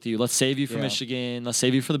 games with you. Let's save you for Michigan. Let's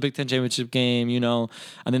save you for the Big Ten championship game. You know,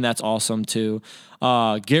 I think that's awesome too.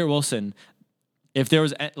 Garrett Wilson. if there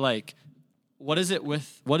was like, what is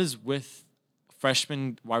with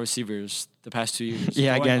freshman wide receivers the past 2 years?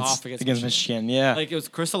 Yeah, going against off Michigan. Yeah. Like it was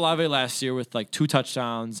Chris Olave last year with like 2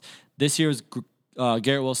 touchdowns. This year was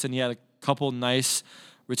Garrett Wilson. He had a couple nice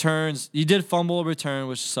returns. He did fumble a return,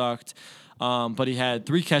 which sucked. But he had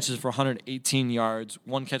 3 catches for 118 yards.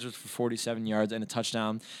 1 catch was for 47 yards and a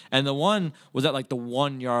touchdown. And the one was at like the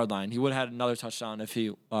 1 yard line. He would have had another touchdown if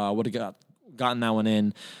he would have gotten that one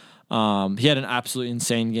in. He had an absolutely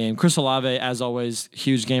insane game. Chris Olave, as always,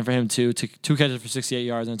 huge game for him too. Took 2 catches for 68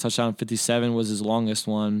 yards and a touchdown. 57 was his longest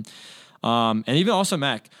one. And even also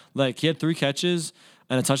Mac, like he had 3 catches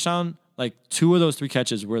and a touchdown. Like 2 of those 3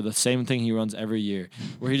 catches were the same thing he runs every year,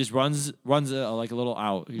 where he just runs like a little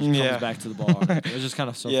out. He just comes back to the ball. It was just kind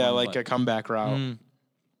of so fun, like a comeback route.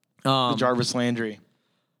 The Jarvis Landry.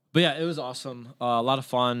 But yeah, it was awesome. A lot of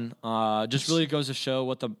fun. Just really goes to show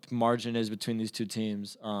what the margin is between these two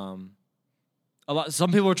teams. Some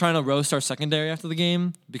people were trying to roast our secondary after the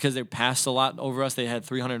game because they passed a lot over us. They had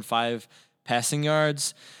 305 passing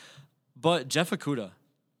yards, but Jeff Okudah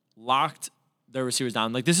locked their receivers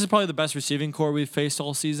down. Like this is probably the best receiving core we've faced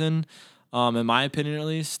all season, in my opinion at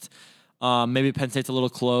least. Maybe Penn State's a little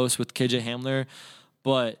close with KJ Hamler,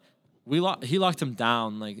 but he locked him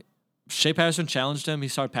down. Like Shea Patterson challenged him. He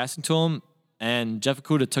started passing to him, and Jeff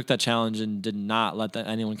Okudah took that challenge and did not let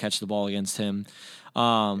anyone catch the ball against him.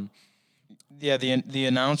 Yeah, the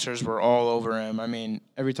announcers were all over him. I mean,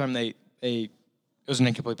 every time it was an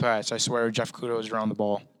incomplete pass, I swear Jeff Okudah was around the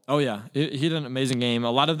ball. Oh yeah, he did an amazing game.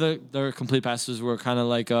 A lot of their complete passes were kind of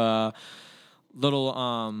like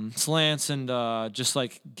little slants and just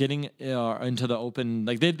like getting into the open.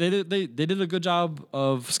 Like they did a good job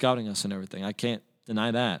of scouting us and everything. I can't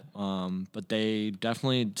deny that. But they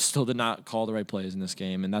definitely still did not call the right plays in this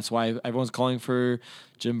game, and that's why everyone's calling for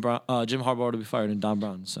Jim Harbaugh to be fired and Don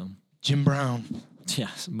Brown. So Jim Brown. Yeah,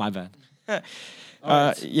 my bad.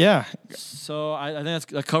 Yeah. So I think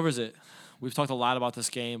that covers it. We've talked a lot about this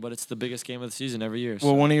game, but it's the biggest game of the season every year. So.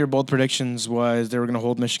 Well, one of your bold predictions was they were going to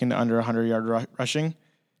hold Michigan to under 100-yard rushing.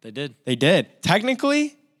 They did. They did.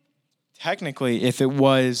 Technically, if it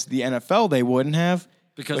was the NFL, they wouldn't have.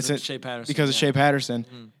 Because of Shea Patterson. Because of Shea Patterson.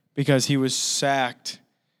 Mm-hmm. Because he was sacked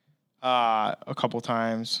a couple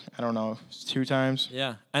times. I don't know, 2 times.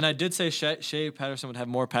 Yeah, and I did say Shea Patterson would have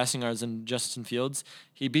more passing yards than Justin Fields.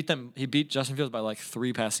 He beat Justin Fields by like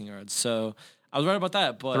 3 passing yards. So I was right about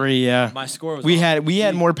that, but 3, yeah. My score was we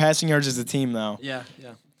had more passing yards as a team though. Yeah.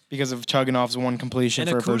 Because of Chugginoff's 1 completion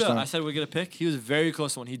and for Okudah, a first time. I said we'd get a pick. He was very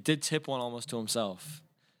close to one. He did tip one almost to himself.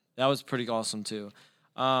 That was pretty awesome too.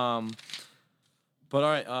 But all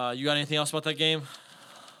right, you got anything else about that game?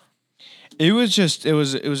 It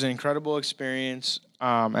was an incredible experience.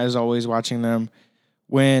 As always, watching them.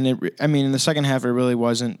 In the second half, it really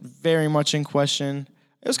wasn't very much in question.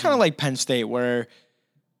 It was kind of like Penn State, where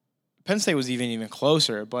Penn State was even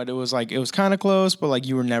closer, but it was kind of close, but like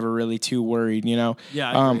you were never really too worried, you know?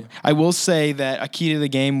 Yeah, I agree. I will say that a key to the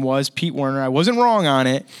game was Pete Werner. I wasn't wrong on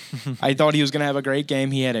it. I thought he was going to have a great game.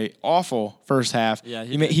 He had an awful first half. Yeah,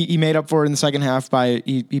 he made up for it in the second half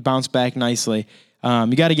he bounced back nicely.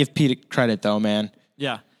 You got to give Pete credit though, man.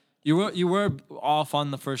 Yeah. You were off on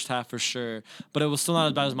the first half for sure, but it was still not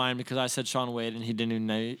as bad as mine because I said Sean Wade and he didn't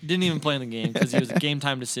even play in the game because he was a game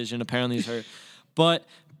time decision. Apparently he's hurt, but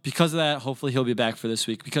because of that, hopefully he'll be back for this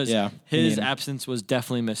week because his absence was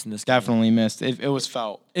definitely missed in this game. Definitely missed. It was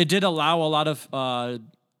felt. It did allow a lot of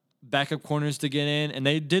backup corners to get in, and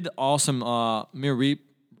they did awesome. Mir Reap,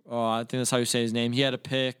 I think that's how you say his name. He had a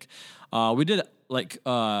pick. We did.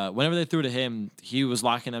 Whenever they threw to him, he was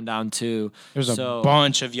locking them down too. There's a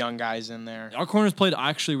bunch of young guys in there. Our corners played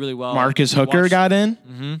actually really well. Marcus Hooker got in.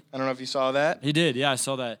 Mm-hmm. I don't know if you saw that. He did. Yeah, I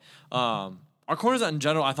saw that. Our corners in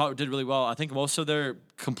general, I thought did really well. I think most of their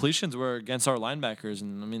completions were against our linebackers,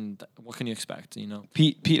 and I mean, what can you expect? You know,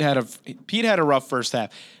 Pete had a rough first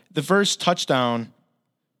half. The first touchdown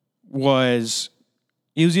was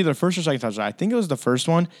either the first or second touchdown. I think it was the first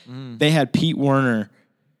one. They had Pete Werner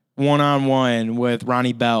 1-on-1 with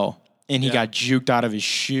Ronnie Bell, and he got juked out of his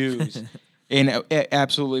shoes and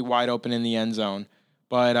absolutely wide open in the end zone.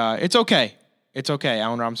 But it's okay. It's okay.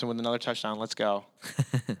 Allen Robinson with another touchdown. Let's go.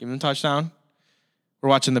 Give him the touchdown. We're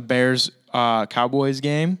watching the Bears Cowboys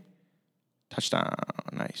game. Touchdown.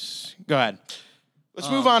 Nice. Go ahead. Let's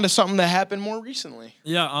move on to something that happened more recently.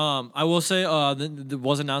 Yeah, I will say it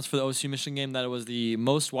was announced for the OSU Michigan game that it was the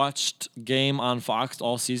most watched game on Fox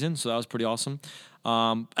all season, so that was pretty awesome.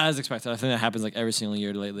 As expected, I think that happens like every single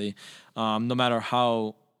year lately. No matter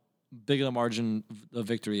how big of the margin of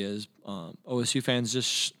victory is, OSU fans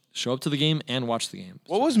just show up to the game and watch the game.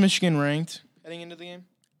 What was Michigan ranked heading into the game?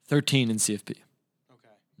 13 in CFP.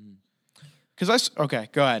 Okay,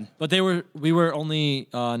 go ahead. But we were only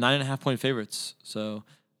 9.5 point favorites. So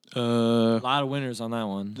a lot of winners on that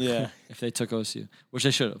one. Yeah. If they took OSU, which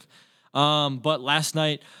they should have. But last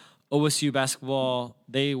night, OSU basketball,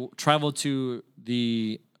 they traveled to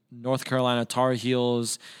the North Carolina Tar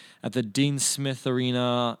Heels at the Dean Smith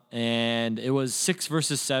Arena, and it was 6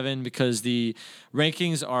 versus 7 because the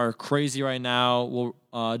rankings are crazy right now.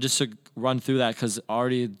 We'll just to run through that because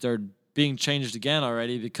already they're being changed again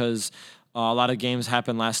already because a lot of games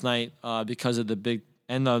happened last night because of the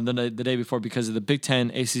day before because of the Big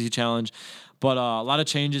Ten ACC Challenge. But a lot of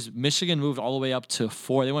changes. Michigan moved all the way up to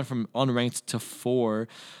 4. They went from unranked to 4.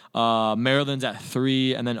 Maryland's at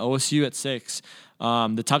 3, and then OSU at 6.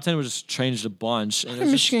 The top 10 was just changed a bunch. How did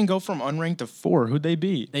Michigan go from unranked to 4? Who'd they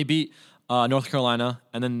beat? They beat North Carolina,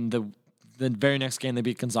 and then the very next game they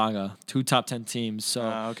beat Gonzaga, 2 top 10 teams. So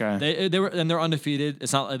okay. they're undefeated.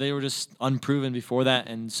 It's not like they were just unproven before that,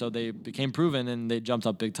 and so they became proven and they jumped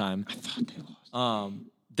up big time. I thought they lost.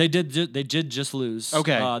 They did just lose.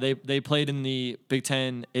 Okay. They played in the Big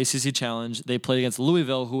Ten ACC Challenge. They played against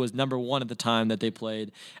Louisville, who was number 1 at the time that they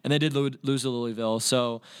played, and they did lose to Louisville.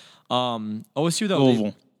 So OSU though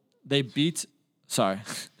Louisville. they beat. Sorry,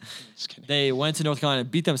 Just kidding. they went to North Carolina,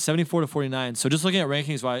 beat them 74-49. So just looking at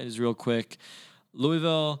rankings wise, real quick,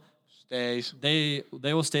 Louisville Stays. they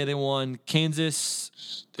will stay. They won. Kansas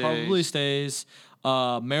Stays. probably stays.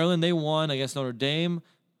 Maryland they won against Notre Dame.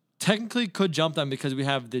 Technically could jump them because we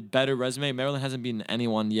have the better resume. Maryland hasn't beaten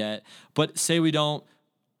anyone yet. But say we don't.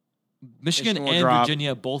 Michigan Michigan will and drop.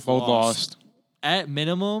 Virginia both lost. At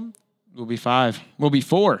minimum, We'll be 5. We'll be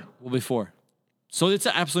 4. we'll be 4. So it's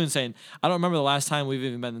absolutely insane. I don't remember the last time we've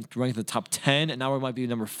even been ranked in the top 10, and now we might be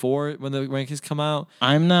number 4 when the rankings come out.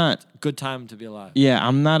 I'm not. Good time to be alive. Yeah,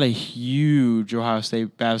 I'm not a huge Ohio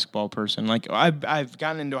State basketball person. Like I've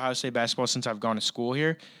gotten into Ohio State basketball since I've gone to school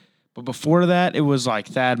here. But before that, it was like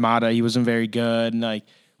Thad Matta. He wasn't very good. And like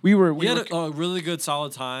we had a really good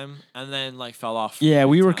solid time, and then like fell off. Yeah,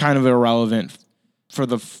 we were kind of irrelevant for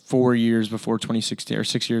the 4 years before 2016 or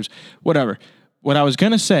 6 years, whatever. What I was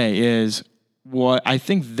gonna say is, what I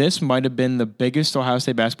think this might have been the biggest Ohio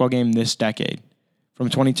State basketball game this decade, from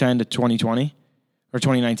 2010 to 2020 or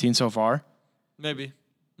 2019 so far. Maybe.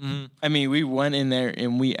 Mm-hmm. I mean, we went in there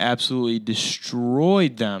and we absolutely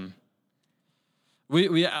destroyed them.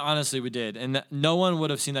 We honestly we did, and no one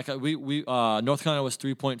would have seen that. We North Carolina was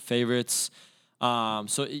 3-point favorites,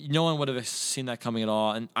 so no one would have seen that coming at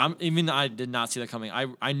all. And I did not see that coming.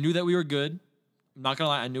 I knew that we were good. I'm not gonna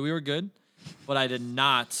lie, I knew we were good, but I did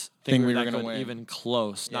not think we were gonna good, win. even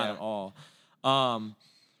close. Not Yeah. at all.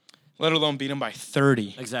 Let alone beat them by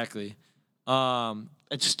 30. Exactly.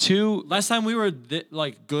 It's too. Last time we were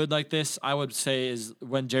good like this, I would say, is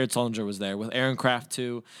when Jared Sullinger was there with Aaron Kraft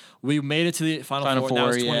too. We made it to the Final Four. That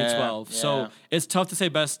was 2012. Yeah. So it's tough to say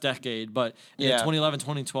best decade, but in the Yeah.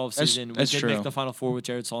 2011-2012 season, we did true. make the Final Four with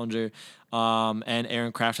Jared Sullinger and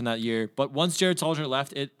Aaron Kraft in that year. But once Jared Sullinger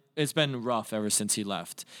left, it's been rough ever since he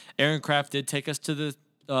left. Aaron Kraft did take us to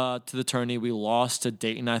the tourney. We lost to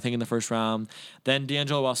Dayton, I think, in the first round. Then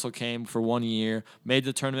D'Angelo Russell came for 1 year, made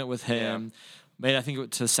the tournament with him. Yeah. Made, I think,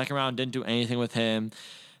 to the second round, didn't do anything with him.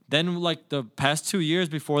 Then, like, the past 2 years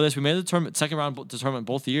before this, we made the tournament, second round to tournament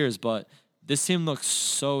both years, but this team looks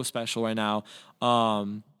so special right now.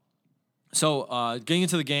 So getting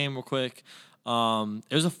into the game real quick,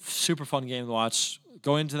 it was a super fun game to watch.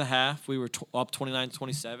 Going into the half, we were up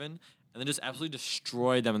 29-27, and then just absolutely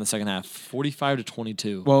destroyed them in the second half,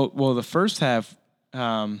 45-22. Well, the first half,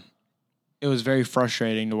 it was very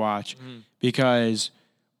frustrating to watch because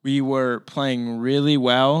we were playing really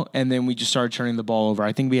well, and then we just started turning the ball over.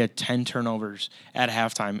 I think we had 10 turnovers at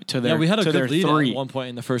halftime to their we had a to good their lead 3. at one point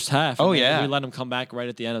in the first half. Oh, and then yeah. we let them come back right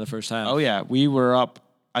at the end of the first half. Oh yeah, we were up.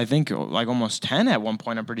 I think like almost 10 at one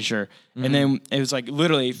point. I'm pretty sure, and then it was like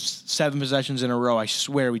literally 7 possessions in a row. I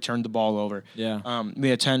swear we turned the ball over. Yeah. We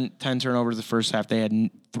had 10 turnovers the first half. They had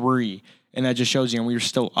 3. And that just shows you, and we were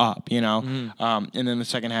still up, you know. And then the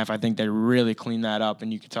second half, I think they really cleaned that up,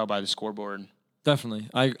 and you could tell by the scoreboard. Definitely.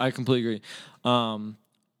 I completely agree.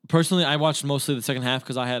 Personally, I watched mostly the second half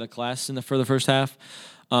because I had a class for the first half.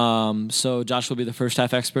 So Josh will be the first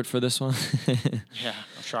half expert for this one. Yeah,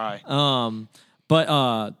 I'll try.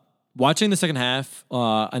 But watching the second half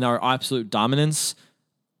and our absolute dominance,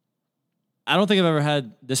 I don't think I've ever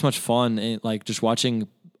had this much fun in, like, just watching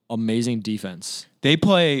amazing defense. They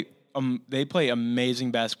play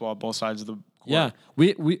amazing basketball on both sides of the court. Yeah,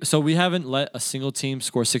 we haven't let a single team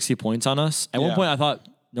score 60 points on us. At one Yeah. point, I thought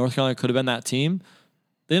North Carolina could have been that team.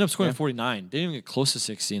 They ended up scoring Yeah. 49. They didn't even get close to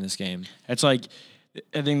 60 in this game. It's like,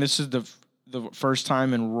 I think this is the first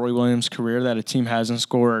time in Roy Williams' career that a team hasn't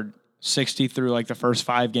scored 60 through like the first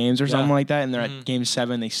 5 games or something like that, and they're at game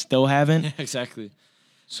 7. They still haven't. Exactly.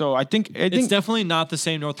 So I think it's definitely not the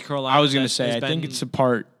same North Carolina. I was going to say, I think it's a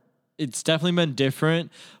part. It's definitely been different,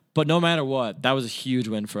 but no matter what, that was a huge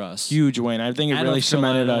win for us. Huge win. I think it really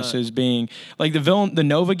cemented us as being like the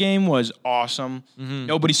Nova game was awesome.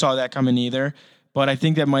 Nobody saw that coming either, but I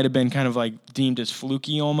think that might have been kind of like deemed as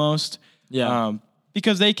fluky almost. Yeah.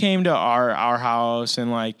 Because they came to our house and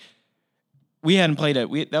like we hadn't played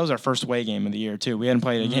it. That was our first away game of the year too. We hadn't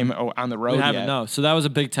played a game on the road yet. No. So that was a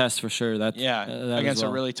big test for sure. That against a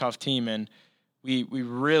really tough team, and we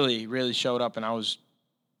really really showed up, and I was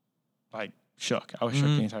like shook. I was shook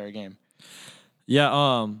the entire game.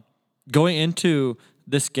 Yeah. Going into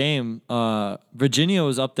this game, Virginia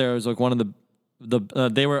was up there as like one of the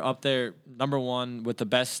they were up there number 1 with the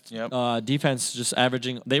best defense, just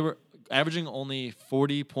averaging. They were averaging only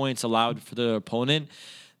 40 points allowed for the opponent.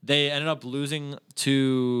 They ended up losing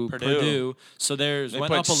to Purdue. So they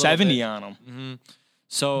went put up a 70 bit. on them.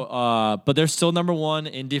 So, but they're still number 1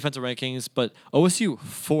 in defensive rankings. But OSU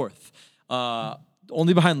 4th,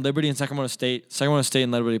 only behind Liberty and Sacramento State. Sacramento State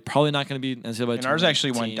and Liberty probably not going to be NCAA. And ours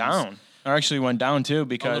actually went down. Ours actually went down too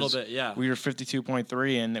because a little bit, yeah. We were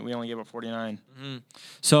 52.3 and we only gave up 49.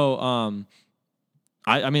 So,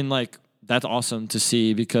 I mean, like that's awesome to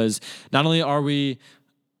see because not only are we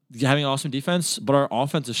having awesome defense, but our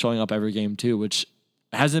offense is showing up every game too, which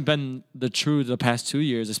hasn't been the past 2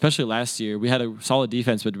 years, especially last year. We had a solid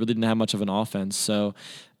defense, but really didn't have much of an offense. So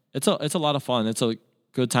it's a lot of fun. It's a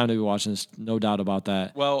good time to be watching this, no doubt about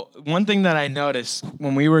that. Well, one thing that I noticed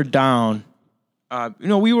when we were down,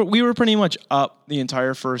 we were pretty much up the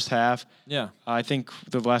entire first half. Yeah. I think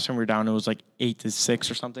the last time we were down, it was like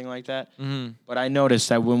 8-6 or something like that. But I noticed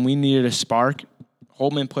that when we needed a spark,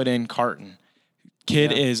 Holtman put in Carton.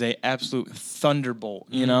 Kid is a absolute thunderbolt,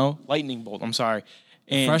 lightning bolt. I'm sorry.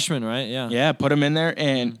 And freshman, right? Yeah. Yeah, put him in there,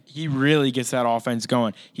 and he really gets that offense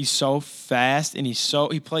going. He's so fast, and he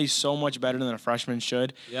plays so much better than a freshman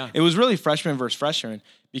should. Yeah. It was really freshman versus freshman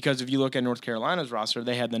because if you look at North Carolina's roster,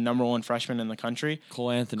 they had the number 1 freshman in the country,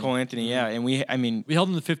 Cole Anthony. Yeah, and we held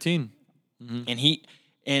him to 15,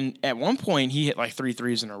 and at one point he hit like 3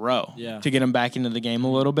 threes in a row to get him back into the game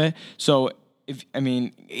a little bit. So.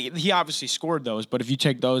 He obviously scored those, but if you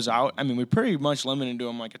take those out, we pretty much limited to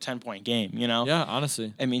him like a 10-point game, Yeah,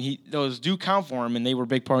 honestly. Those do count for him, and they were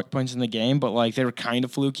big points in the game, but like they were kind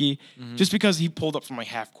of fluky, just because he pulled up from like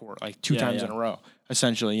half court like 2 times in a row,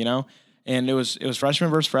 essentially, And it was freshman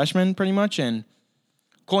versus freshman pretty much, and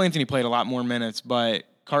Cole Anthony played a lot more minutes, but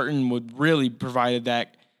Carton would really provided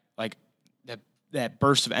that like that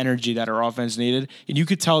burst of energy that our offense needed. And you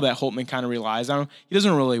could tell that Holtman kind of relies on him. He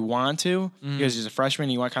doesn't really want to because he's a freshman.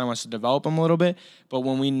 He kind of wants to develop him a little bit. But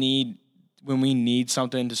when we need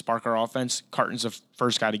something to spark our offense, Carton's the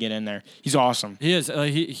first guy to get in there. He's awesome. He is.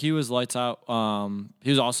 He was lights out. He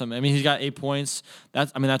was awesome. He's got 8 points.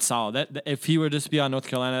 That's solid. That if he were just to be on North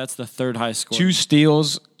Carolina, that's the 3rd highest score. 2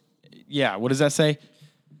 steals. Yeah. What does that say?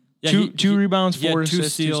 Yeah, two rebounds, 4 2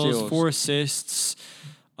 assists, steals, 2 steals. 4 assists.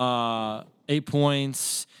 8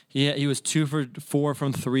 points. He was 2 for 4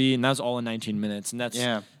 from 3, and that was all in 19 minutes. And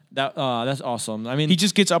that's awesome. He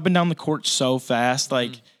just gets up and down the court so fast.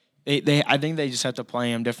 Like I think they just have to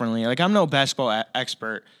play him differently. Like I'm no basketball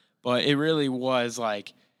expert, but it really was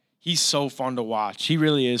like he's so fun to watch. He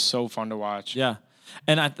really is so fun to watch. Yeah,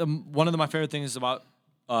 and one of my favorite things about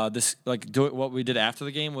what we did after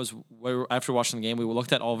the game was after watching the game, we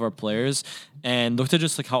looked at all of our players and looked at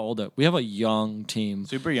just like how old they are. We have a young team.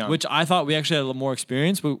 Super young. Which I thought we actually had a little more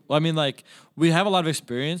experience. But we have a lot of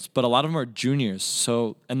experience, but a lot of them are juniors.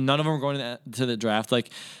 So, and none of them are going to the draft.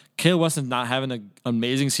 Like, Caleb Weston's not having an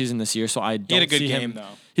amazing season this year, so I don't see him.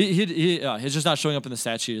 He had a good game, though. He's just not showing up in the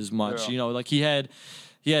stat sheet as much. Yeah.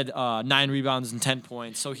 He had 9 rebounds and 10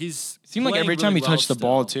 points. So it seemed like every time really he touched the still.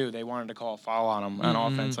 ball too, they wanted to call a foul on him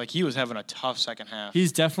on offense. Like he was having a tough second half.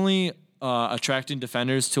 He's definitely attracting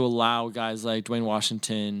defenders to allow guys like Dwayne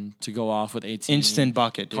Washington to go off with 18. Instant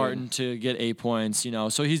bucket, dude. Carton to get 8 points,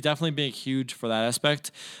 So he's definitely being huge for that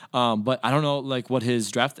aspect. But I don't know like what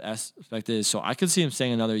his draft aspect is. So I could see him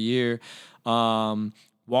staying another year.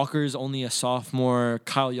 Walker's only a sophomore.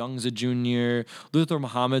 Kyle Young's a junior. Luther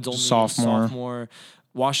Muhammad's only a sophomore.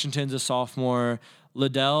 Washington's a sophomore.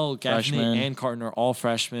 Liddell, Gaffney, and Carton are all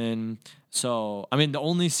freshmen. So, the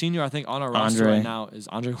only senior I think on our roster right now is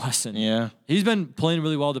Andre Weston. Yeah. He's been playing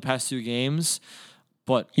really well the past 2 games,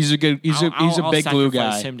 but he's a big glue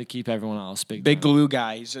guy. Him to keep everyone else big glue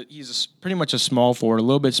guy. He's pretty much a small forward, a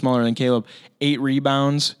little bit smaller than Caleb. 8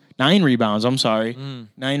 rebounds, 9 rebounds. I'm sorry,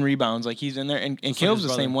 9 rebounds. Like he's in there, and like Caleb's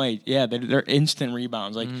his the brother. same way. Yeah, they're instant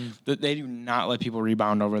rebounds. Like they do not let people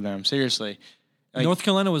rebound over them. Seriously. Like, North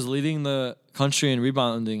Carolina was leading the country in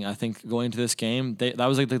rebounding. I think going into this game, that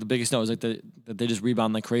was like the biggest note. It was like that they just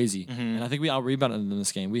rebound like crazy, and I think we out rebounded them in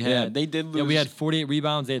this game. We had they did lose. Yeah, we had 48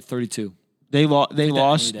 rebounds. They had 32. They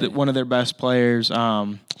lost any day. one of their best players.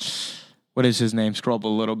 What is his name? Scroll up a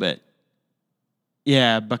little bit.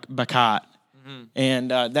 Yeah, Bakat.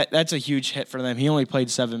 And that's a huge hit for them. He only played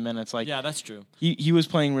 7 minutes. Like Yeah, that's true. he was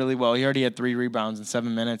playing really well. He already had 3 rebounds in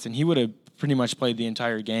 7 minutes, and he would have pretty much played the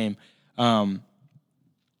entire game.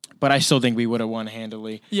 But I still think we would have won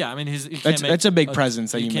handily. Yeah, I mean That's a big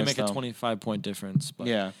presence that you can't missed, make a though. 25-point difference. But,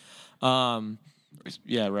 Yeah.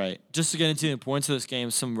 Yeah. Right. just to get into the importance of this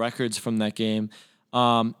game, some records from that game.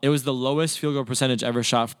 It was the lowest field goal percentage ever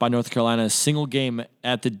shot by North Carolina, a single game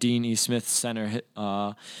at the Dean E. Smith Center.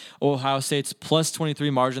 Ohio State's plus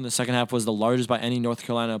 23 margin in the second half was the largest by any North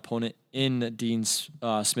Carolina opponent in Dean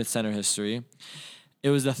Smith Center history.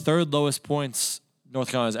 It was the third lowest points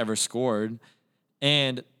North Carolina's ever scored,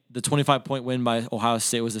 and the 25-point win by Ohio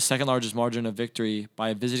State was the second largest margin of victory by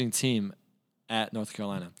a visiting team at North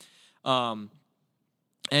Carolina.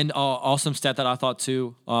 And awesome stat that I thought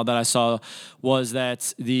too that I saw was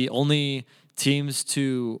that the only teams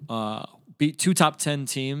to beat 2 top 10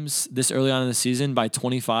 teams this early on in the season by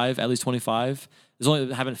 25, at least 25. There's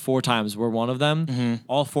only happened 4 times. We're one of them.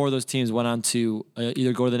 All 4 of those teams went on to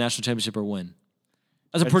either go to the national championship or win.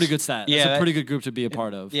 That's a pretty good stat. yeah, That's a pretty good group to be a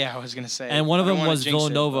part of. Yeah, I was gonna say. And one of I don't them wanna was jinx it,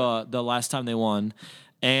 Villanova the last time they won.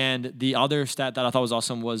 And the other stat that I thought was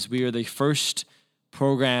awesome was we were the first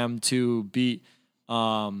program to beat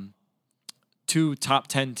 2 top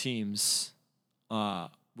 10 teams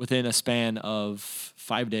within a span of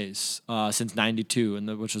 5 days since '92,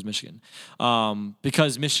 which was Michigan.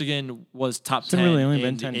 Because Michigan was top 10 really only in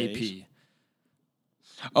been 10 the AP. days.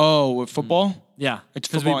 Oh, with football? Yeah, It's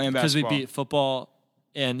football and because we basketball. beat football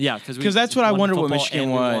and because that's what I won wondered what football Michigan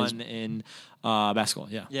and we was. won in basketball.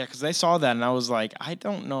 Yeah. Yeah, because I saw that and I was like, I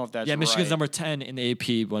don't know if that's Yeah, Michigan's right. number 10 in the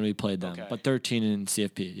AP when we played them, Okay. but 13 in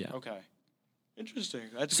CFP. Yeah. Okay. Interesting.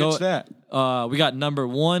 That's a So good stat. we got number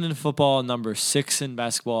 1 in football, number 6 in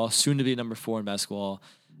basketball, soon to be number 4 in basketball.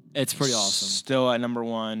 It's pretty awesome. Still at number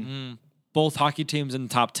 1. Both hockey teams in the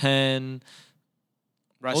top 10.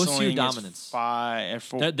 Wrestling is dominance.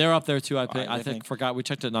 4. They're up there too. I think. think forgot we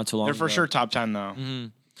checked it not too long They're ago. for sure top 10 though.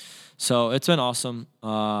 So it's been awesome.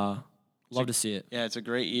 Love to see it. Yeah, it's a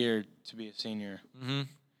great year to be a senior.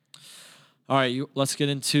 All right, let's get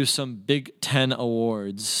into some Big Ten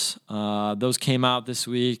awards. Those came out this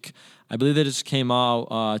week. I believe they just came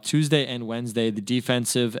out Tuesday and Wednesday. The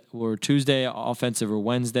defensive were Tuesday, offensive were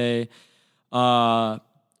Wednesday. Right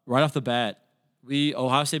off the bat,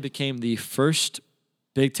 Ohio State became the first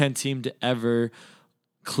Big Ten team to ever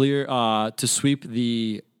to sweep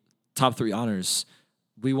the top 3 honors.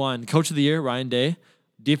 We won Coach of the Year, Ryan Day,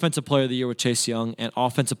 Defensive Player of the Year with Chase Young, and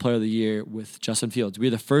Offensive Player of the Year with Justin Fields. We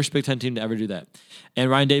were the first Big Ten team to ever do that. And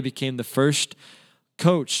Ryan Day became the first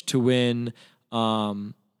coach to win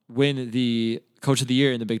the Coach of the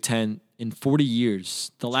Year in the Big Ten in 40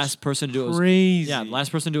 years. The last person to do it was Crazy. the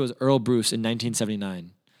last person to do it was Earl Bruce in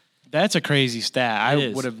 1979. That's a crazy stat. I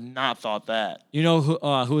is. would have not thought that. You know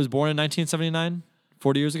who was born in 1979?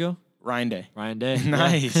 40 years ago? Ryan Day. Ryan Day.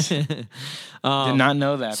 Nice. Did not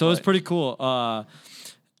know that. So it was but- pretty cool.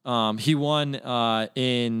 He won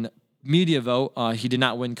in media vote. He did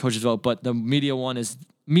not win coach's vote, but the media one is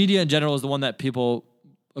media in general is the one that people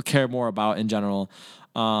care more about in general.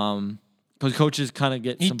 Because coaches kind of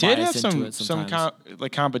get He some did bias have into it some sometimes.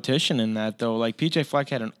 competition in that though. Like PJ Fleck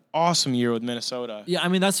had an awesome year with Minnesota. Yeah, I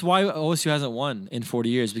mean that's why OSU hasn't won in 40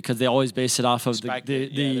 years because they always base it off of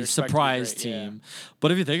Expected, the they're expected to be surprise great, yeah. team.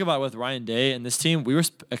 But if you think about it with Ryan Day and this team, we were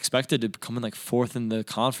expected to come in like 4th in the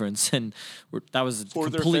conference, and that was a 4th or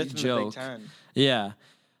 5th complete in the Big joke. Ten. Yeah.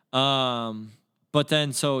 But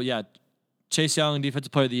then, Chase Young,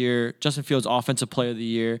 Defensive Player of the Year, Justin Fields, Offensive Player of the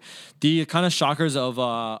Year. The kind of shockers of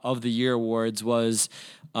the year awards was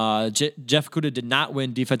Jeff Okudah did not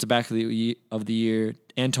win Defensive Back of the Year.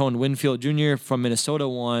 Antoine Winfield Jr. from Minnesota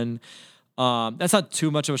won. That's not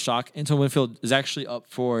too much of a shock. Antoine Winfield is actually up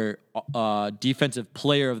for Defensive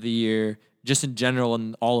Player of the Year just in general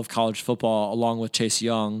in all of college football, along with Chase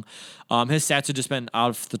Young. His stats have just been out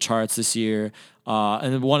of the charts this year,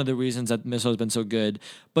 and one of the reasons that Minnesota's been so good.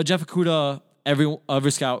 But Jeff Okudah,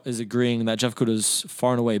 every scout is agreeing that Jeff Okudah is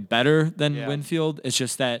far and away better than Winfield. It's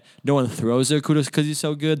just that no one throws to Okudah because he's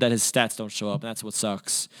so good that his stats don't show up, and that's what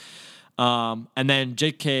sucks. And then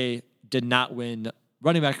J.K. did not win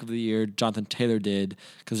running back of the year, Jonathan Taylor did,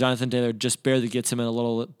 because Jonathan Taylor just barely gets him in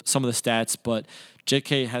some of the stats, but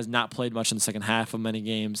J.K. has not played much in the second half of many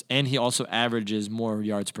games, and he also averages more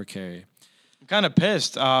yards per carry. I'm kind of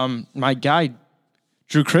pissed. My guy,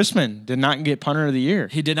 Drew Chrisman, did not get punter of the year.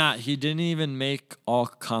 He did not. He didn't even make all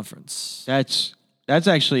conference. That's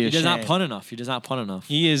actually a shame. He does not punt enough. He does not punt enough.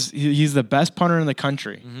 He's the best punter in the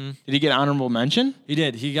country. Mm-hmm. Did he get honorable mention? He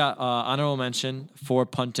did. He got honorable mention for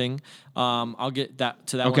punting. I'll get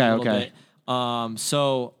to that one in a little bit.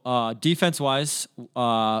 So defense-wise,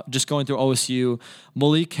 just going through OSU,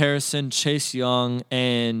 Malik Harrison, Chase Young,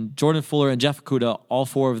 and Jordan Fuller and Jeff Okudah, all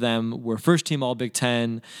four of them were first-team All-Big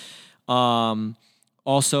Ten.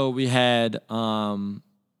 Also, we had Damon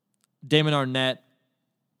Arnett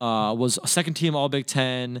was a second-team All-Big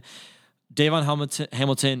Ten. Davon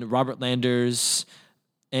Hamilton, Robert Landers,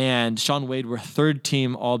 and Sean Wade were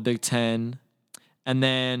third-team All-Big Ten. And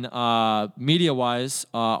then media-wise,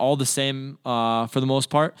 all the same for the most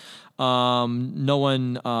part. No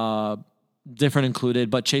one different included,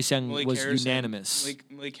 but Chase Young was unanimous.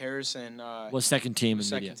 Malik Harrison was second team in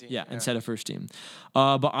media. Yeah, instead of first team.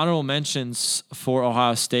 But honorable mentions for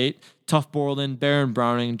Ohio State, Tuff Borland, Baron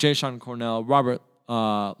Browning, Jay Sean Cornell, Robert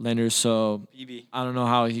Landers. So BB. I don't know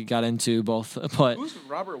how he got into both. But who's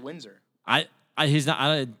Robert Windsor? He's not.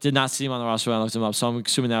 I did not see him on the roster when I looked him up, so I'm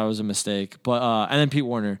assuming that was a mistake. But and then Pete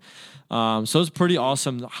Warner. So it's pretty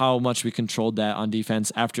awesome how much we controlled that on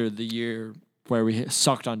defense after the year where we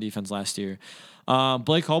sucked on defense last year.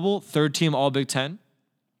 Blake Hubble, third team All Big Ten.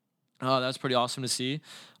 That's pretty awesome to see.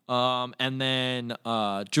 And then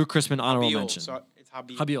Drew Chrisman, honorable mention. It's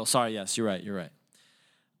Habib. Habil, sorry, yes, you're right.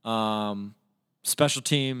 Special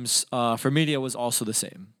teams for media was also the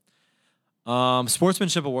same.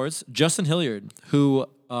 Sportsmanship awards, Justin Hilliard, who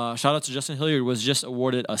shout out to Justin Hilliard, was just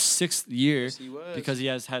awarded a 6th year because he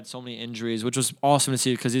has had so many injuries, which was awesome to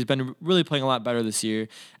see because he's been really playing a lot better this year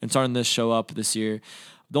and starting to show up this year.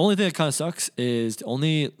 The only thing that kind of sucks is the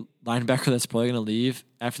only linebacker that's probably going to leave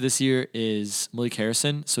after this year is Malik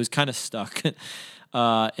Harrison, so he's kind of stuck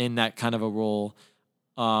in that kind of a role,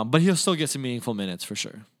 but he'll still get some meaningful minutes for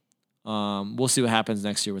sure. We'll see what happens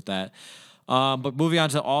next year with that. But moving on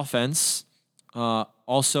to the offense,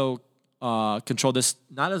 also controlled this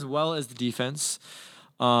not as well as the defense,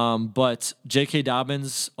 but J.K.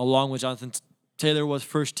 Dobbins, along with Jonathan Taylor, was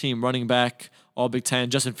first team running back, All Big Ten.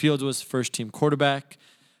 Justin Fields was first team quarterback.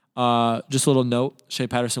 Just a little note, Shea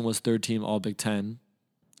Patterson was third team All Big Ten.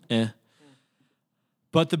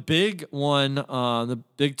 But the big one, the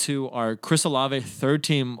big two are Chris Olave, third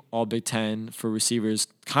team All Big Ten for receivers.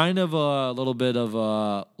 Kind of a little bit of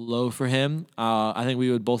a low for him. I think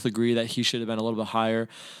we would both agree that he should have been a little bit higher.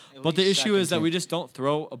 But the issue is that we just don't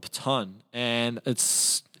throw a ton. And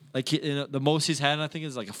it's like the most he's had, I think,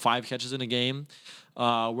 is like 5 catches in a game,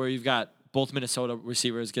 where you've got both Minnesota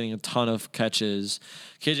receivers getting a ton of catches.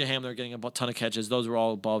 KJ Hamler getting a ton of catches. Those were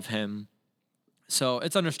all above him. So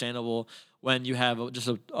it's understandable when you have just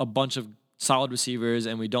a bunch of solid receivers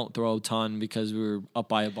and we don't throw a ton because we were up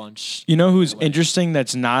by a bunch. You know who's interesting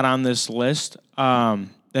that's not on this list?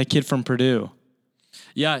 That kid from Purdue.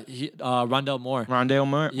 Yeah, Rondale Moore.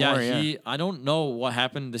 Yeah, I don't know what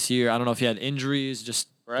happened this year. I don't know if he had injuries. Just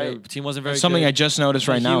the team wasn't very Something good. I just noticed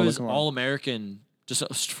right now. He was All-American,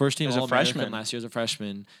 just first team All-American last year as a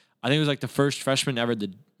freshman. I think it was like the first freshman ever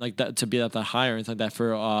to be at that high or anything like that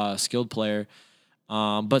for a skilled player.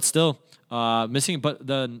 But still missing. But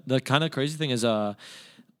the kind of crazy thing is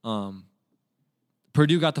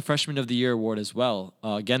Purdue got the Freshman of the Year award as well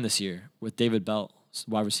again this year with David Bell,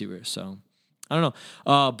 wide receiver. So I don't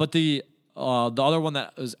know. But the other one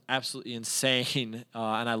that was absolutely insane,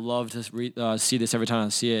 and I love to see this every time I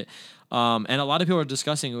see it. And a lot of people are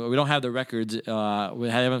discussing. We don't have the records. We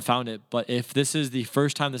haven't found it. But if this is the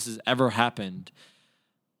first time this has ever happened.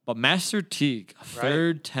 But Master Teague,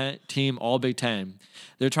 third team All Big Ten.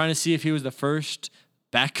 They're trying to see if he was the first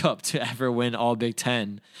backup to ever win All Big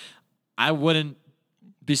Ten. I wouldn't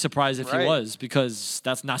be surprised if he was, because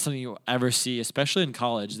that's not something you ever see, especially in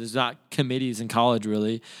college. There's not committees in college,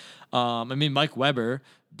 really. I mean, Mike Weber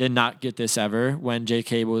did not get this ever when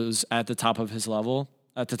J.K. was at the top of his level,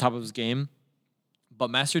 at the top of his game. But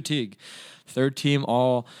Master Teague, third team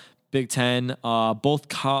All Big Ten, both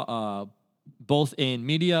in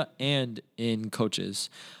media and in coaches.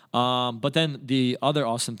 But then the other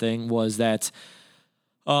awesome thing was that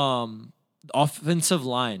offensive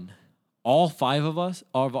line, all 5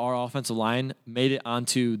 of our offensive line made it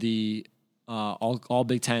onto the all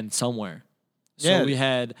Big Ten somewhere. So we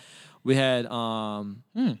had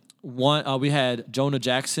Jonah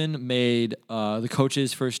Jackson made the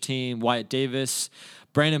coaches' first team, Wyatt Davis,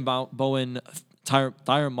 Brandon Bowen,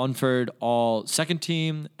 Tyron Munford all second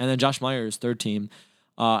team, and then Josh Myers third team.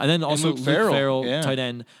 And then also Luke Luke Farrell, Farrell, yeah. tight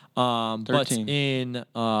end. But team. in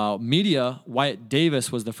media, Wyatt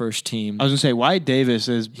Davis was the first team. I was going to say, Wyatt Davis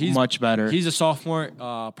is much better. He's a sophomore,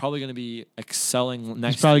 probably going to be excelling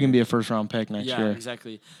next He's probably year. going to be a first-round pick next Yeah, year.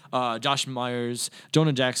 exactly. Josh Myers,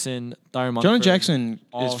 Jonah Jackson, Tyron Munford. Jonah Jackson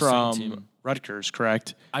all is same from team. Rutgers,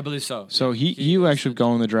 correct? I believe so. So he will actually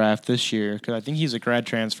go in the draft this year because I think he's a grad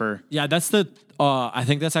transfer. Yeah, that's the. I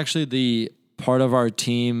think that's actually the part of our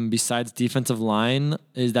team besides defensive line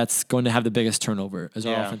is that's going to have the biggest turnover as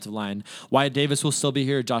our offensive line. Wyatt Davis will still be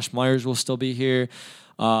here. Josh Myers will still be here.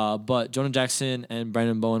 But Jonah Jackson and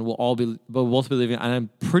Brandon Bowen will both be leaving. And I'm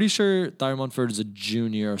pretty sure Tyron Munford is a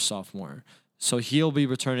junior or sophomore. So he'll be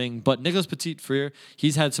returning. But Nicholas Petit-Frere,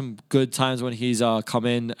 he's had some good times when he's come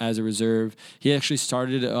in as a reserve. He actually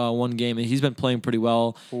started one game, and he's been playing pretty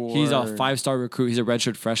well. He's a 5-star recruit. He's a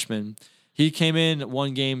redshirt freshman. He came in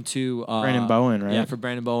one game to Brandon Bowen, right? Yeah, for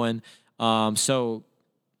Brandon Bowen. So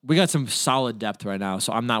we got some solid depth right now.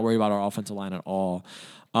 So I'm not worried about our offensive line at all.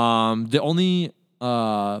 The only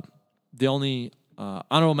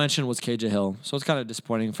honorable mention was KJ Hill. So it's kind of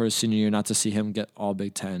disappointing for his senior year not to see him get all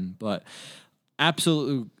Big Ten, but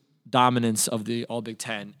absolute dominance of the all Big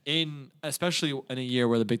Ten especially in a year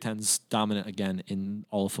where the Big Ten's dominant again in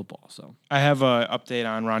all of football. So I have an update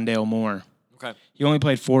on Rondale Moore. okay, He only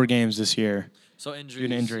played 4 games this year. so Due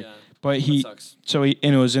to injury. yeah. But That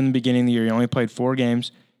and it was in the beginning of the year. He only played 4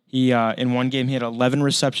 games. He in one game he had 11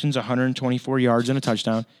 receptions, 124 yards, and a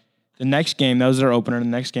touchdown. The next game, that was their opener. The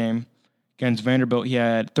next game against Vanderbilt, he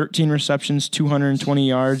had 13 receptions, 220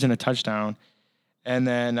 yards, and a touchdown. And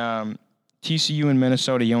then TCU and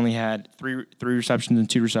Minnesota, he only had three receptions and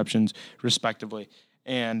 2 receptions, respectively.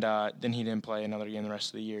 And then he didn't play another game the rest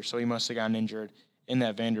of the year. So he must have gotten injured in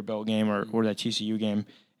that Vanderbilt game or that TCU game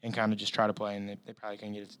and kind of just try to play, and they probably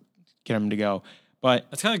couldn't get him to go. But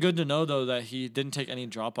It's kind of good to know, though, that he didn't take any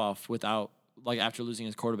drop-off after losing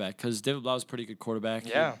his quarterback, because David Blau was a pretty good quarterback.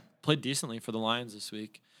 Yeah. He played decently for the Lions this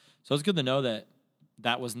week. So it's good to know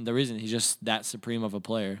that wasn't the reason. He's just that supreme of a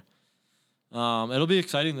player. It'll be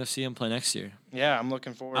exciting to see him play next year. yeah, I'm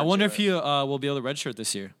looking forward I wonder to if it. he will be able to redshirt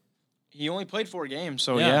this year. He only played 4 games,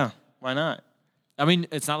 so Yeah. yeah, why not? I mean,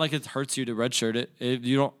 it's not like it hurts you to redshirt it. If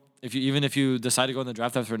you decide to go in the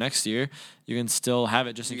draft after next year, you can still have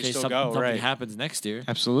it just in You can case still go, something right. happens next year.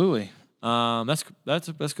 Absolutely. That's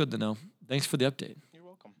good to know. Thanks for the update. You're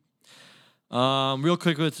welcome. Real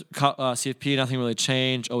quick with CFP, nothing really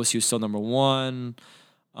changed. OSU is still number 1.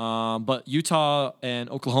 But Utah and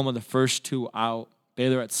Oklahoma, the first 2 out.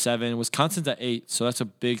 Baylor at 7. Wisconsin's at 8, so that's a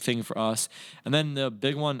big thing for us. And then the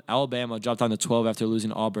big one, Alabama dropped down to 12 after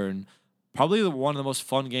losing Auburn. Probably one of the most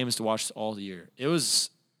fun games to watch all year. It was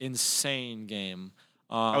insane game.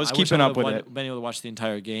 I was wish keeping I up with would've it. been able to watch the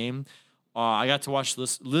entire game. I got to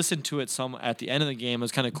listen to it some at the end of the game. It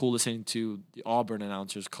was kind of cool listening to the Auburn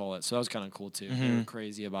announcers call it. So that was kind of cool too. They were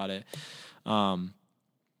crazy about it.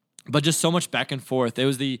 But just so much back and forth. It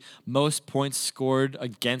was the most points scored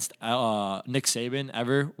against Nick Saban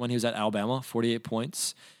ever when he was at Alabama, 48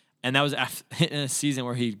 points. And that was in a season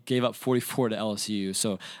where he gave up 44 to LSU.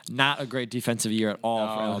 So not a great defensive year at all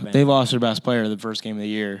for Alabama. They lost their best player the first game of the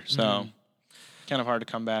year, so kind of hard to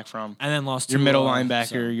come back from. And then lost Your to, middle so-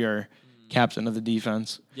 linebacker, your captain of the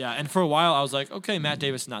defense. Yeah, and for a while I was like, okay, Matt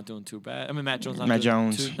Davis is not doing too bad. I mean, Matt Jones not Matt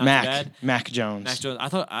doing Jones. too bad. Mac Jones. Mac Jones. I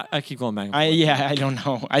thought I keep going back and forth. I don't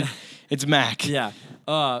know. It's Mac. Yeah.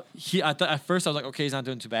 I thought at first I was like, okay, he's not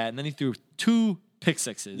doing too bad, and then he threw 2 pick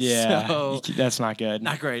sixes. Yeah, So, that's not good.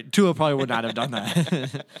 not great. Tua probably would not have done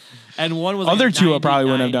that. And one was Other like a Tua probably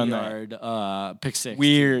wouldn't have done that. 99-yard, pick six.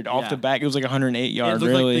 Weird. Off Yeah. the back, it was like 108 It yard. looked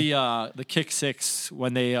Really. like the kick 6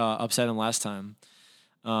 when they upset him last time.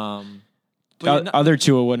 But Other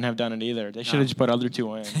Tua wouldn't have done it either. They should have just put other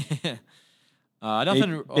Tua in.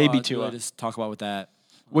 nothing Baby really Tua. to talk about with that.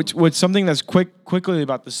 What's something that's quickly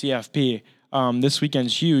about the CFP. This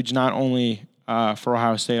weekend's huge, not only for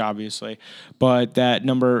Ohio State, obviously, but that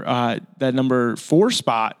number 4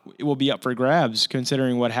 spot will be up for grabs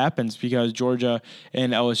considering what happens because Georgia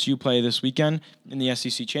and LSU play this weekend in the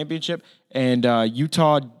SEC championship, and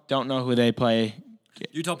Utah don't know who they play.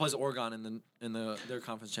 Utah plays Oregon in their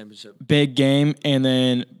conference championship. Big game, and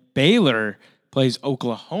then Baylor plays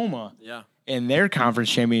Oklahoma. Yeah. In their conference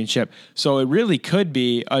championship. So it really could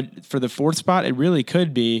be, for the 4th spot, it really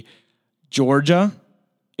could be Georgia.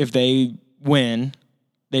 If they win,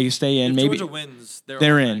 they stay in. If Maybe Georgia wins,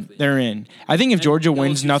 they're in. automatically. They're in. I think if And Georgia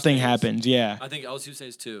wins, LSU nothing stays. happens. Yeah. I think LSU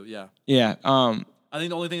stays 2. Yeah. Yeah. I think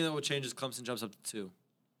the only thing that would change is Clemson jumps up to 2.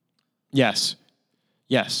 Yes.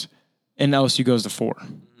 And LSU goes to 4.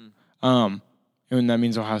 and that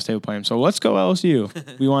means Ohio State will play them. So let's go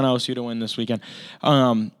LSU. We want LSU to win this weekend.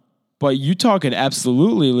 But Utah could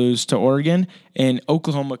absolutely lose to Oregon, and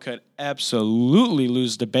Oklahoma could absolutely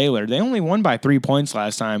lose to Baylor. They only won by 3 points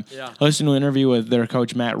last time. Yeah. I listened to an interview with their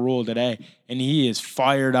coach, Matt Rule, today, and he is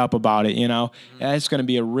fired up about it. That's going to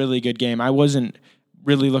be a really good game. I wasn't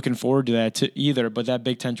really looking forward to that either, but that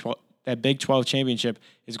Big 12 championship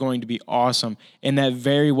is going to be awesome, and that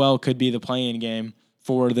very well could be the play-in game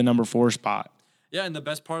for the number 4 spot. Yeah, and the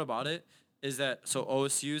best part about it is that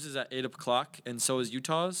OSU's is at 8 o'clock, and so is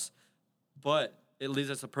Utah's. But it leaves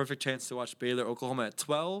us a perfect chance to watch Baylor, Oklahoma at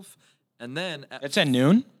 12. And then It's at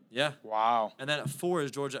noon? Yeah. Wow. And then at 4 is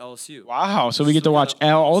Georgia, LSU. Wow. So we get to watch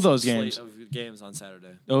all those slate games. Of games on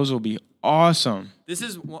Saturday. Those will be awesome. This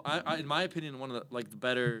is, in my opinion, one of the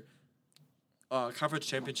better conference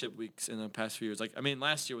championship weeks in the past few years.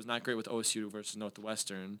 Last year was not great with OSU versus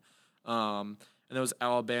Northwestern. And there was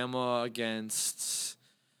Alabama against,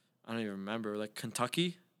 I don't even remember,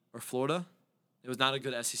 Kentucky or Florida. It was not a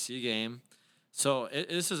good SEC game. So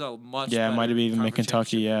this is a much better it might have even been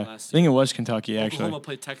Kentucky, yeah. I I think it was Kentucky, actually. Oklahoma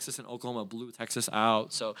played Texas, and Oklahoma blew Texas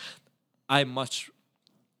out. So I'm much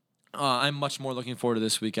more looking forward to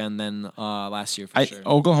this weekend than last year for sure.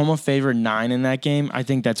 Oklahoma favored 9 in that game. I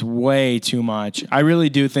think that's way too much. I really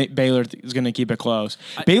do think Baylor is going to keep it close.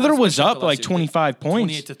 Baylor was up 25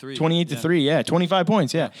 points. 28-3. 28-3, yeah. 25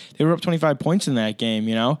 points, yeah. They were up 25 points in that game,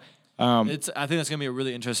 I think that's going to be a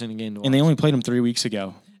really interesting game to watch. And they only played them 3 weeks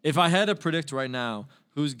ago. If I had to predict right now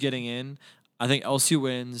who's getting in, I think LSU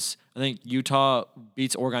wins. I think Utah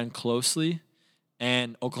beats Oregon closely,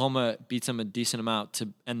 and Oklahoma beats them a decent amount,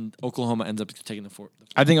 and Oklahoma ends up taking the 4th.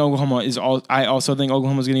 I think Oklahoma is all. I also think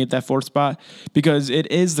Oklahoma's going to get that 4th spot because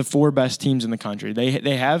it is the 4 best teams in the country.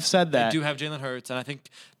 They have said that. They do have Jalen Hurts, and I think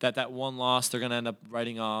that one loss they're going to end up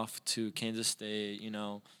writing off to Kansas State.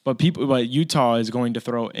 But Utah is going to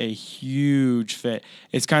throw a huge fit.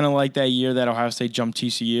 It's kind of like that year that Ohio State jumped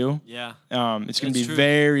TCU. Yeah. It's going to be true.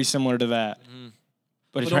 very similar to that. Mm-hmm.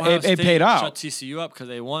 But it paid off. Shut TCU up because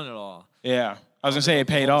they won it all. Yeah. I was going to say it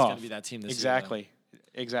paid off. Going to be that team this exactly. year.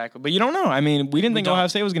 Exactly. But you don't know. We didn't think Ohio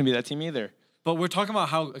State was going to be that team either. But we're talking about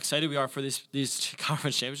how excited we are for these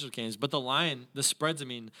conference championship games. But the spreads,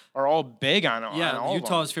 are all big on it. Yeah,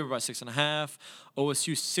 Utah is favored by 6.5.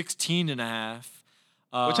 OSU 16.5.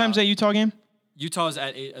 What time's that Utah game? Utah's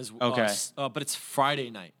at 8 as well. Okay. But it's Friday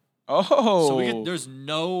night. Oh. So there's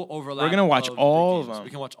no overlap. We're going to watch all of them. We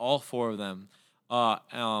can watch all 4 of them.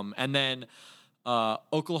 And then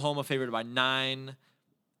Oklahoma favored by 9.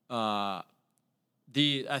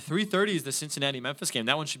 The 3:30 is the Cincinnati-Memphis game.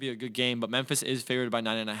 That one should be a good game, but Memphis is favored by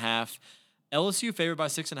 9.5. LSU favored by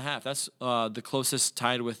 6.5. That's the closest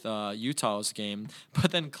tied with Utah's game.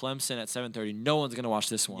 But then Clemson at 7:30. No one's gonna watch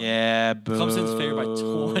this one. Yeah, boo. Clemson's favored by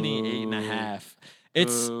 28.5.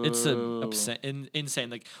 It's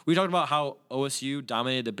insane. We talked about how OSU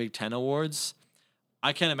dominated the Big Ten awards.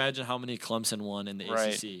 I can't imagine how many Clemson won in the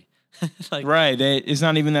ACC. Right. It's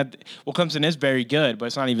not even that. Well, Clemson is very good, but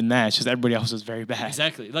it's not even that. It's just everybody else is very bad.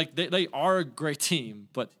 Exactly. They are a great team,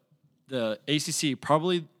 but the ACC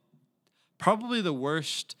probably the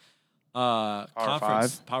worst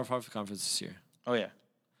conference, Power 5 conference this year. Oh yeah.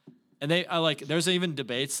 And there's even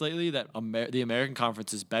debates lately that the American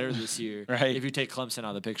Conference is better this year right. if you take Clemson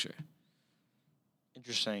out of the picture.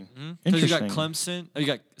 Interesting. Because you got Clemson, you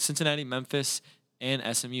got Cincinnati, Memphis, and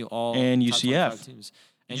SMU all and UCF teams.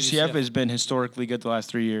 And UCF has been historically good the last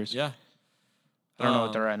 3 years. Yeah. I don't know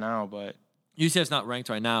what they're at now, but UCF's not ranked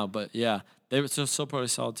right now, but yeah, they're still probably a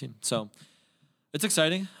solid team. So it's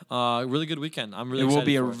exciting. Really good weekend. I'm really excited. It will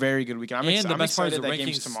be a very good weekend. I'm best part is excited that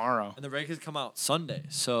game's tomorrow. And the rankings come out Sunday.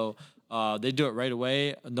 So they do it right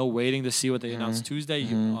away. No waiting to see what they announce Tuesday.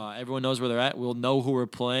 Everyone knows where they're at. We'll know who we're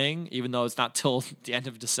playing, even though it's not till the end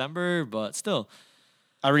of December, but still.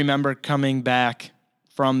 I remember coming back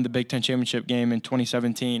from the Big Ten Championship game in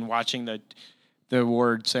 2017, watching the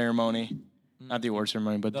award ceremony. Not the award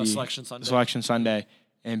ceremony, but the Selection Sunday. Selection Sunday,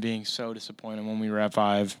 and being so disappointed when we were at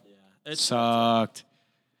 5. Yeah. It sucked.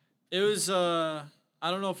 It was, I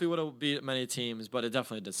don't know if we would have beat many teams, but it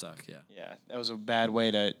definitely did suck, yeah. Yeah, that was a bad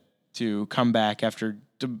way to come back after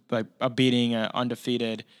beating an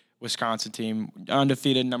undefeated Wisconsin team,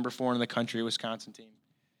 undefeated number 4 in the country Wisconsin team.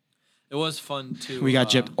 It was fun, too. We got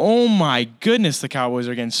gypped. Oh, my goodness, the Cowboys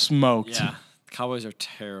are getting smoked. Yeah, the Cowboys are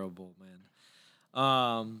terrible,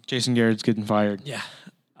 man. Jason Garrett's getting fired. Yeah.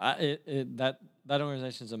 That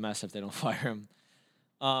organization's a mess if they don't fire him.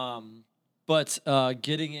 But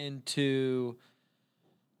getting into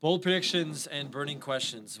Bold predictions and burning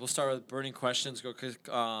questions. We'll start with burning questions. We kind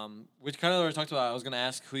of already talked about. I was going to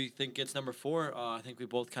ask who you think gets number 4. I think we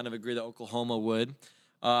both kind of agree that Oklahoma would.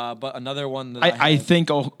 But another one that I think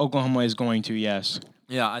Oklahoma is going to. Yes.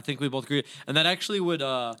 Yeah, I think we both agree, and that actually would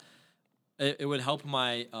it would help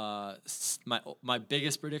my my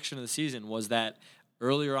biggest prediction of the season was that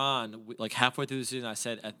earlier on, like halfway through the season, I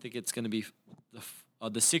said I think it's going to be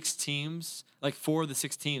the 6 teams, like 4 of the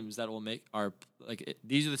 6 teams that will make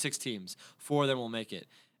these are the 6 teams. 4 of them will make it,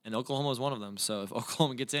 and Oklahoma is one of them. So if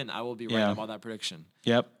Oklahoma gets in, I will be right about that prediction.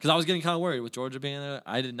 Yep. Because I was getting kind of worried with Georgia being there.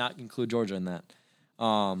 I did not include Georgia in that.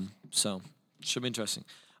 So should be interesting.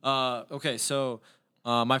 Okay, so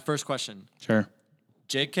my first question. Sure.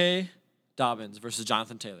 J.K. Dobbins versus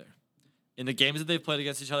Jonathan Taylor. In the games that they've played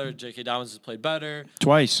against each other, J.K. Dobbins has played better.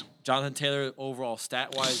 Twice. Jonathan Taylor overall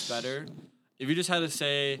stat-wise better. If you just had to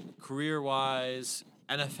say career-wise,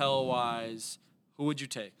 NFL-wise, who would you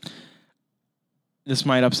take? This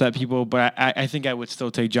might upset people, but I think I would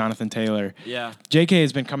still take Jonathan Taylor. Yeah. JK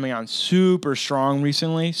has been coming on super strong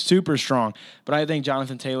recently, super strong. But I think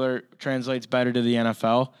Jonathan Taylor translates better to the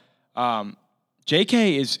NFL.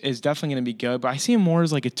 JK is definitely going to be good, but I see him more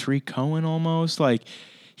as like a Tariq Cohen almost. Like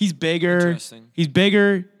he's bigger. He's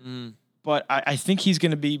bigger, but I think he's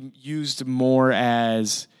going to be used more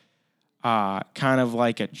as kind of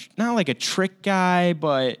like not like a trick guy,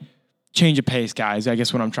 but change of pace guys. I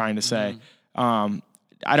guess what I'm trying to say.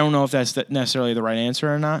 I don't know if that's necessarily the right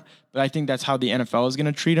answer or not, but I think that's how the NFL is going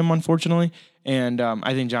to treat him, unfortunately. And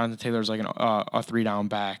I think Jonathan Taylor is like a 3-down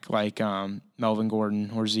back, like Melvin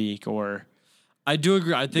Gordon or Zeke or. I do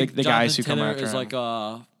agree. I think the guys who come Taylor after is him. like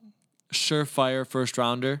a surefire first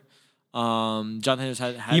rounder. Jonathan Taylor's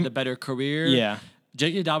had a better career. Yeah.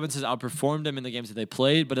 J.K. Dobbins has outperformed him in the games that they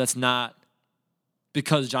played, but that's not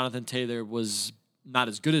because Jonathan Taylor was not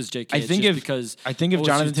as good as J.K. I think if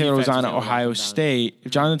Jonathan Taylor was on Ohio State,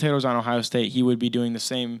 he would be doing the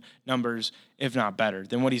same numbers, if not better,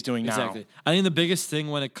 than what he's doing now. Exactly. I think the biggest thing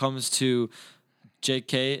when it comes to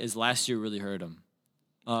J.K. is last year really hurt him.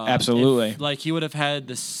 Absolutely. He would have had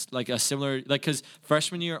this a similar because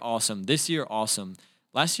freshman year awesome, this year awesome,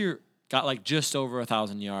 last year got just over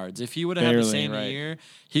 1,000 yards. If he would have had the same year,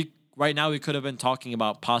 right now we could have been talking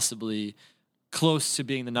about possibly close to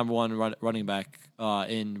being the number 1 running back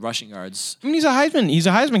in rushing yards. I mean, he's a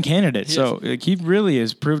Heisman candidate, he really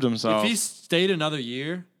has proved himself. If he stayed another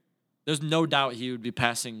year, there's no doubt he would be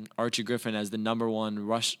passing Archie Griffin as the number 1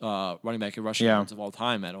 running back in rushing yards of all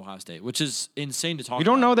time at Ohio State, which is insane to talk about. You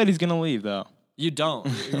don't know that he's going to leave, though. You don't.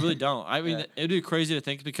 You really don't. I mean, it'd be crazy to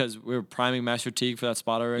think because we're priming Master Teague for that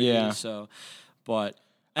spot already. Yeah. So, I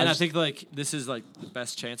think this is the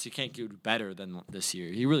best chance. He can't do better than this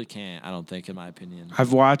year. He really can't. I don't think, in my opinion.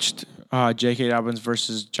 I've watched J.K. Dobbins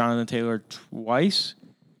versus Jonathan Taylor twice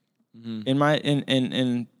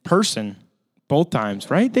in person, both times.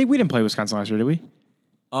 Right? We didn't play Wisconsin last year, did we?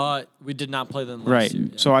 We did not play them last year.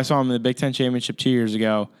 Right. So I saw him in the Big Ten Championship 2 years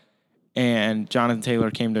ago, and Jonathan Taylor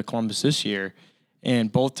came to Columbus this year,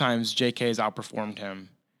 and both times J.K. has outperformed him.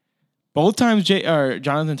 Both times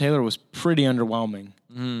Jonathan Taylor was pretty underwhelming.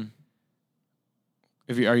 Are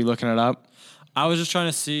you looking it up? I was just trying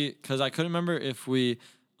to see because I couldn't remember if we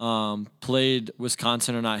played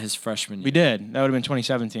Wisconsin or not his freshman year. We did. That would have been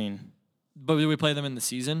 2017. But did we play them in the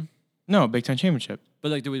season? No, Big Ten Championship. But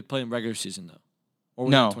did we play in regular season though? Or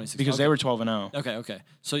no, because they were 12-0. Okay.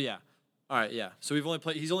 So yeah. All right, yeah. So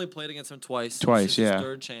he's only played against him twice. Twice, this is his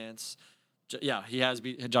third chance. Yeah, he has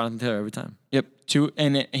beat Jonathan Taylor every time. Yep.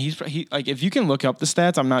 He's if you can look up the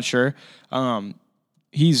stats, I'm not sure.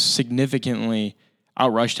 He's significantly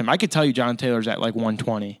outrushed him. I could tell you Jonathan Taylor's at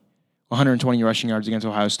 120 rushing yards against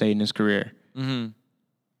Ohio State in his career. Mm-hmm.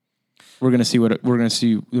 We're gonna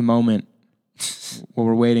see the moment what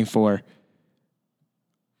we're waiting for.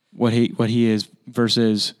 What he is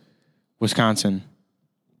versus Wisconsin.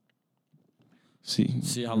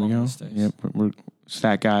 See how long it stays. Yep, we're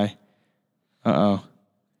stat guy. I'll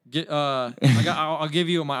give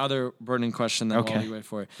you my other burning question then while you wait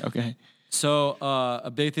for it. Okay. So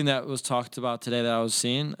a big thing that was talked about today that I was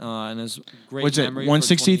seeing and is great. What's memory it?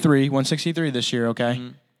 163. 163 this year. Okay. Mm-hmm.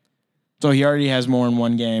 So he already has more in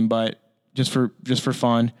one game, but just for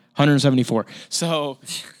fun, 174. So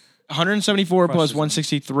 174 plus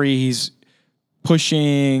 163, he's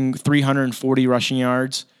pushing 340 rushing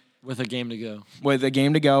yards with a game to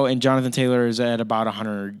go. And Jonathan Taylor is at about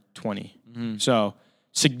 120. Mm-hmm. So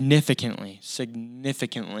significantly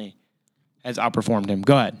has outperformed him.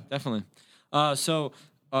 Go ahead. Definitely. So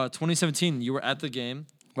 2017, you were at the game.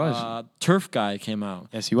 Was. Turf Guy came out.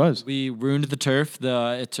 Yes, he was. We ruined the turf.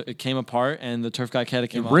 It came apart, and the Turf Guy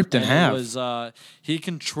came out. Ripped in half. It was, he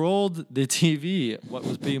controlled the TV, what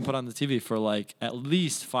was being put on the TV, for like at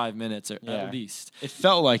least 5 minutes, at least. It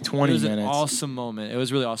felt like 20 minutes. It was an awesome moment. It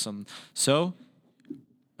was really awesome. So,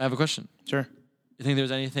 I have a question. Sure. You think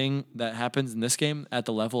there's anything that happens in this game at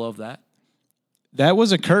the level of that? That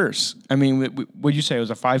was a curse. I mean, what'd you say? It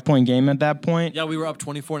was a 5-point game at that point? Yeah, we were up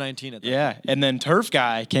 24-19 at that Yeah, point. and then Turf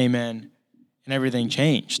Guy came in, and everything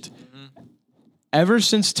changed. Mm-hmm. Ever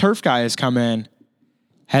since Turf Guy has come in,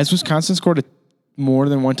 has Wisconsin scored more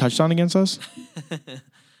than one touchdown against us? I don't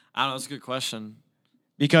know. That's a good question.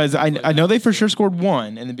 Because I know they for sure scored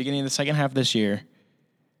one in the beginning of the second half of this year,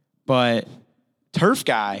 but Turf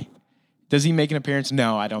Guy, does he make an appearance?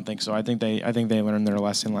 No, I don't think so. I think they learned their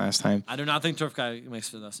lesson last time. I do not think Turf Guy makes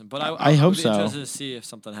the lesson, but I hope would be so. interested to see if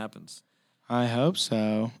something happens. I hope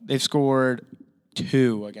so. They've scored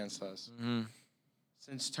 2 against us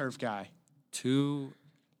since Turf Guy. 2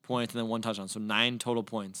 points and then 1 touchdown, so 9 total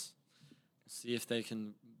points. We'll see if they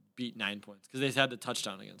can beat 9 points because they've had the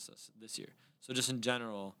touchdown against us this year. So just in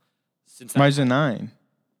general, since Why is it 9?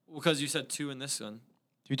 Because you said 2 in this one.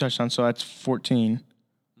 2 touchdowns, so that's 14.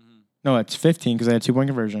 No, it's 15 because they had 2-point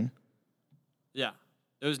conversion. Yeah.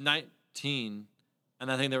 It was 19,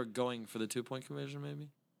 and I think they were going for the 2-point conversion maybe.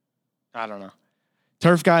 I don't know.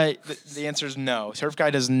 Turf Guy, the answer is no. Turf Guy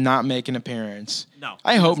does not make an appearance. No.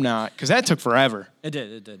 I hope not, because that took forever. It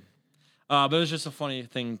did. But it was just a funny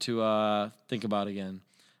thing to think about again.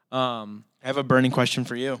 I have a burning question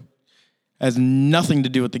for you. It has nothing to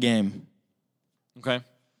do with the game. Okay.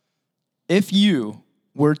 If you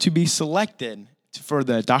were to be selected for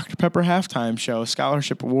the Dr. Pepper halftime show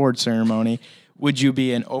scholarship award ceremony, would you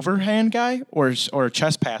be an overhand guy or a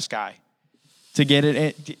chest pass guy to get it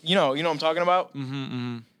in? You know what I'm talking about?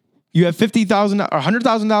 You have $50,000 or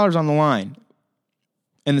 $100,000 on the line,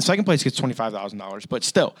 and the second place gets $25,000. But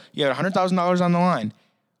still, you have $100,000 on the line.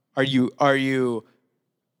 Are you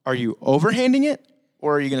overhanding it,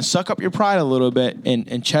 or are you going to suck up your pride a little bit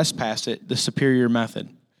and chest pass it the superior method?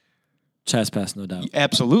 Chest pass, no doubt.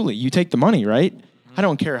 Absolutely. You take the money, right? I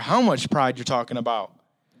don't care how much pride you're talking about.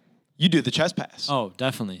 You do the chest pass. Oh,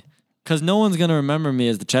 definitely. Because no one's going to remember me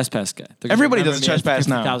as the chest pass guy. Everybody does the chest pass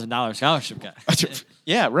now. $50,000 scholarship guy.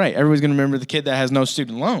 Yeah, right. Everybody's going to remember the kid that has no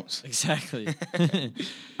student loans. Exactly.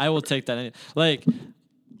 I will take that.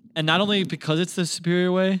 And not only because it's the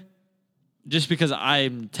superior way, just because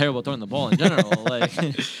I'm terrible at throwing the ball in general.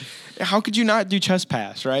 How could you not do chest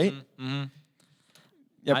pass, right?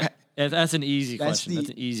 Yeah, that's an easy question. That's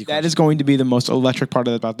an easy question. That is going to be the most electric part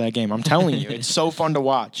about that game. I'm telling you. It's so fun to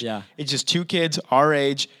watch. Yeah. It's just 2 kids our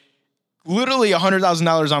age, literally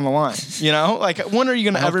 $100,000 on the line. You know? Like, when are you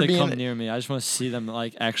going to ever be come near me? I just want to see them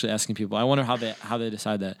actually asking people. I wonder how they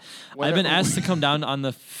decide that. I've been asked to come down on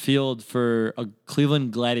the field for a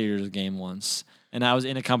Cleveland Gladiators game once, and I was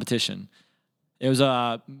in a competition. It was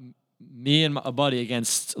me and a buddy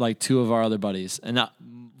against 2 of our other buddies, and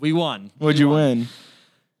we won. What'd you win?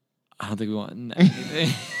 I don't think we won anything.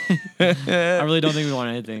 I really don't think we won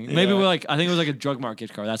anything. Maybe I think it was a Drug Mart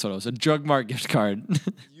gift card. That's what it was. A Drug Mart gift card.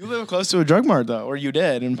 You live close to a Drug Mart, though, or you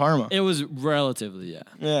did in Parma. It was relatively, yeah.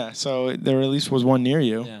 Yeah, so there at least was one near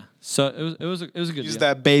you. Yeah. So it was a good Use deal.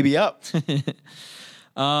 that baby up.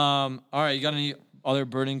 All right, you got any other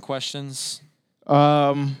burning questions?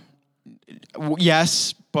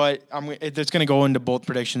 Yes, but it's going to go into both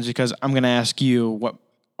predictions because I'm going to ask you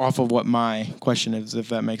off of what my question is, if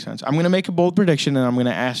that makes sense. I'm going to make a bold prediction, and I'm going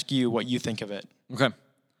to ask you what you think of it. Okay.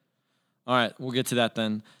 All right, we'll get to that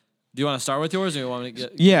then. Do you want to start with yours, or do you want me to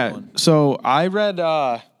get going? So I read,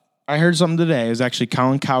 I heard something today. It was actually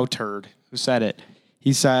Colin Cowherd who said it.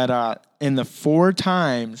 He said in the 4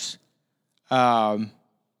 times, I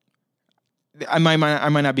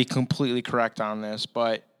might not be completely correct on this,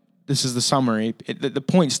 but this is the summary. The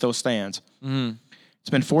point still stands. Mm-hmm. It's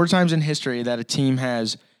been 4 times in history that a team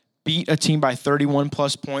has beat a team by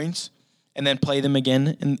 31-plus points and then play them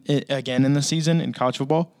again in the season in college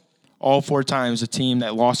football. All 4 times, a team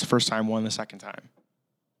that lost the first time won the second time.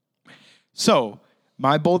 So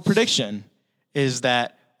my bold prediction is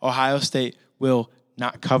that Ohio State will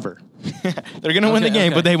not cover. They're going to win the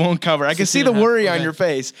game, but they won't cover. I can see the worry on your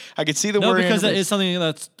face. I can see the worry on your face. No, because it's something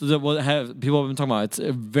that people have been talking about. It's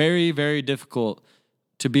very, very difficult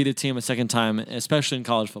to beat a team a second time, especially in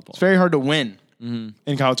college football. It's very hard to win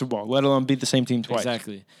in college football, let alone beat the same team twice.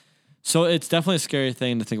 Exactly. So it's definitely a scary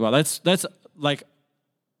thing to think about. That's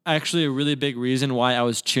actually a really big reason why I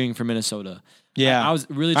was cheering for Minnesota. Yeah. I was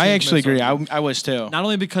really. I actually agree. I was too. Not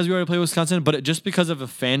only because we already played Wisconsin, but just because of a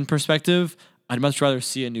fan perspective, I'd much rather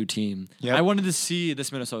see a new team. Yep. I wanted to see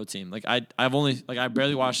this Minnesota team. Like I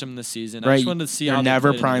barely watched them this season. I Right. just wanted to see They're how they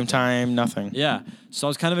never played and prime everything. time, nothing. Yeah. So I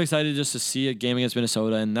was kind of excited just to see a game against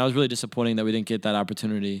Minnesota, and that was really disappointing that we didn't get that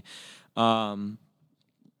opportunity. But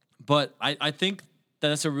I think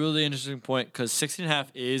that's a really interesting point because 16.5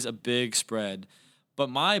 is a big spread. But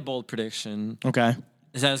my bold prediction Okay.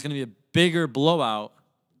 is that it's going to be a bigger blowout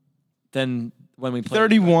than when we played.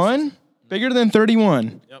 31? Bigger than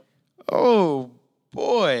 31. Yep. Oh,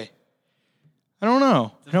 boy. I don't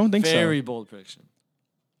know. I don't think so. Very bold prediction.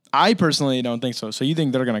 I personally don't think so. So you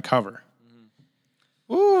think they're going to cover?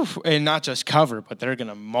 Oof. And not just cover, but they're going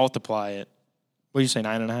to multiply it. What do you say,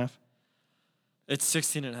 9.5? It's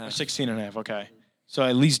 16.5. 16.5, okay. So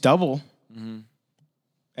at least double.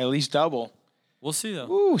 At least double. We'll see,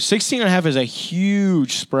 though. Ooh, 16.5 is a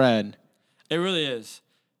huge spread. It really is.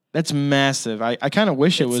 That's massive. I kind of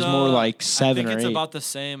wish it was more like 7 I think or 8. it's about the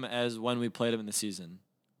same as when we played them in the season.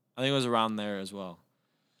 I think it was around there as well.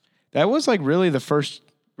 That was like really the first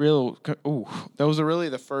real. Ooh, that was really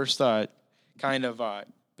the first kind of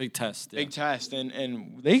Big test. Yeah. big test,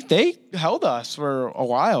 and they held us for a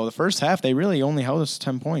while. The first half, they really only held us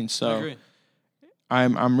 10 points. I So agree.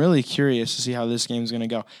 I'm really curious to see how this game's going to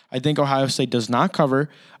go. I think Ohio State does not cover.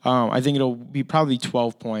 I think it'll be probably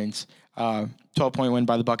 12 points. 12-point win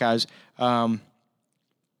by the Buckeyes. Kind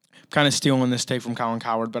of stealing this take from Colin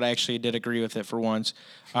Cowherd, but I actually did agree with it for once.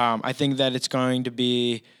 I think that it's going to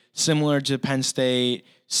be similar to Penn State,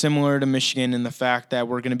 similar to Michigan in the fact that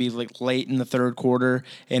we're going to be like late in the third quarter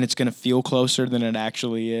and it's going to feel closer than it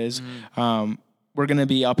actually is. We're going to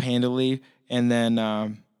be up handily, and then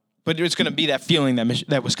but it's going to be that feeling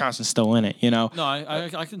that Wisconsin's still in it, you know. No,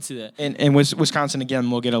 I can see that. And Wisconsin again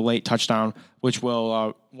will get a late touchdown, which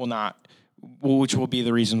will be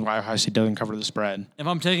the reason why Ohio State doesn't cover the spread. If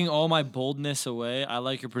I'm taking all my boldness away, I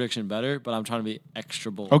like your prediction better, but I'm trying to be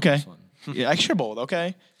extra bold. Okay. On this one. Yeah, extra bold.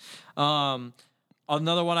 Okay.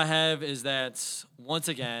 Another one I have is that, once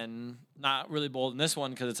again, not really bold in this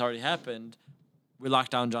one because it's already happened, we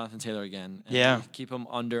locked down Jonathan Taylor again. And Yeah. we keep him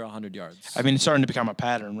under 100 yards. I mean, it's starting to become a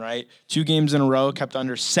pattern, right? 2 games in a row kept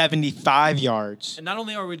under 75 yards. And not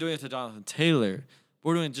only are we doing it to Jonathan Taylor,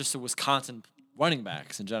 we're doing it just to Wisconsin running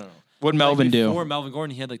backs in general. What'd Melvin do? Before Melvin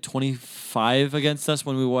Gordon, he had like 25 against us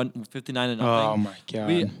when we won 59-0. Oh my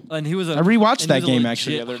god! And he was I rewatched that game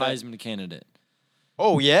actually the other day. Heisman candidate.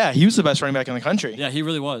 Oh yeah, he was the best running back in the country. Yeah, he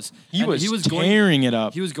really was. He And was tearing it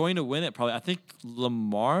up. He was going to win it probably. I think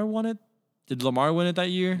Lamar won it. Did Lamar win it that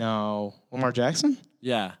year? No, Lamar Jackson?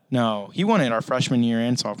 Yeah. No, he won it our freshman year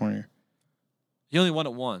and sophomore year. He only won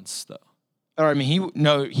it once though. Or I mean, he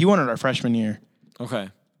won it our freshman year. Okay.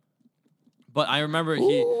 But I remember I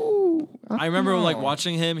don't remember like know.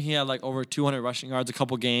 watching him. He had like over 200 rushing yards a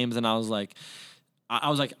couple games, and I was like, I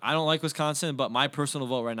don't like Wisconsin, but my personal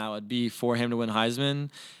vote right now would be for him to win Heisman.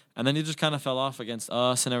 And then he just kind of fell off against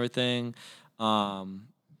us and everything.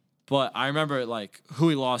 But I remember like who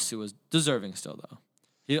he lost to was deserving still though.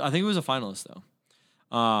 I think he was a finalist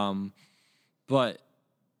though. But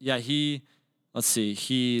yeah, he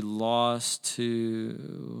lost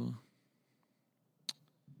to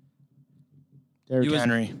Derrick was-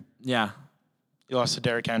 Henry. yeah. He lost to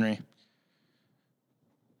Derrick Henry.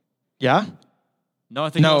 Yeah? No, I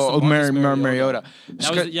think he lost No, to Marcus Mariota.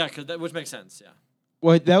 Which makes sense. Yeah.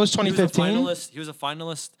 What? That was He was a 2015. finalist. He was a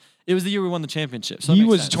finalist. It was the year we won the championship. So it He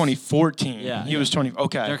makes was sense. 2014. Yeah, he yeah. was 20.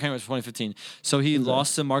 Okay. Derrick Henry was 2015. So he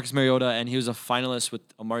lost to Marcus Mariota, and he was a finalist with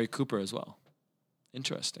Amari Cooper as well.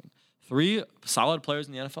 Interesting. 3 solid players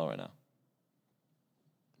in the NFL right now.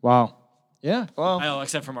 Wow. Yeah. Well, Oh,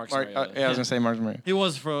 except for Marcus Mariota. I was gonna say Marcus Mariota. He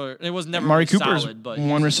was it was never Amari really Cooper's solid, but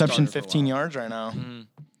one he reception, started for a 15 while. yards right now.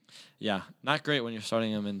 Yeah, not great when you're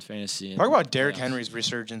starting him in fantasy. Talk about Derrick Henry's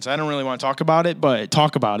resurgence. I don't really want to talk about it, but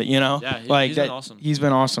talk about it. You know, Yeah, he's that, been awesome. He's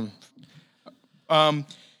been awesome.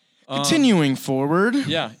 Continuing forward.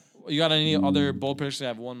 Yeah. You got any other bold predictions? I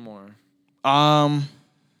have one more. I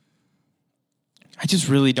just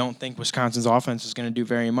really don't think Wisconsin's offense is going to do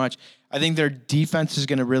very much. I think their defense is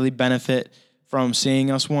going to really benefit from seeing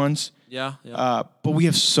us once. Yeah. Yeah. But we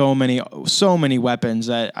have so many weapons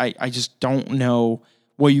that I just don't know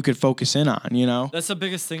what you could focus in on, you know? That's the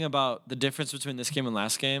biggest thing about the difference between this game and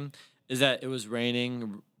last game is that it was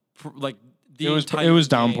raining, like the It entire was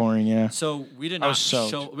game. downpouring, yeah. So we did I not was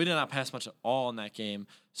soaked. we did not pass much at all in that game.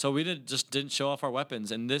 So we didn't show off our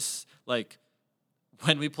weapons. And this, like,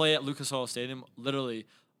 when we play at Lucas Oil Stadium, literally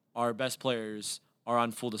our best players are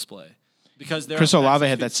on full display because they're Chris Olave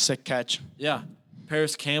had that sick catch. Yeah.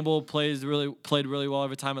 Paris Campbell played really well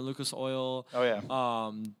every time at Lucas Oil. Oh, yeah.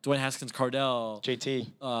 Dwayne Haskins Cardell.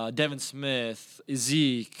 JT. Devin Smith,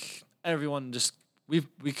 Zeke, everyone just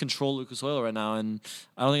we control Lucas Oil right now, and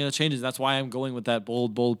I don't think that changes. That's why I'm going with that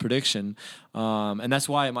bold prediction, and that's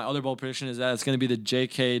why my other bold prediction is that it's going to be the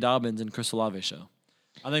J.K. Dobbins and Chris Olave show.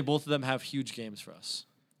 I think both of them have huge games for us.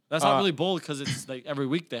 That's not really bold because it's like every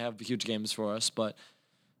week they have huge games for us, but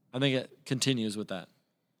I think it continues with that.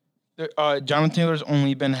 Jonathan Taylor's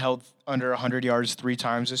only been held under 100 yards 3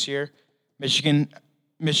 times this year.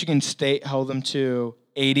 Michigan State held him to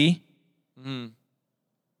 80. Mm-hmm.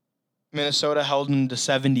 Minnesota held him to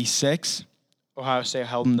 76. Ohio State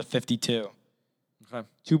held him to 52. Okay.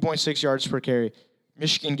 2.6 yards per carry.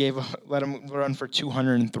 Michigan let him run for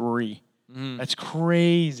 203. Mm-hmm. That's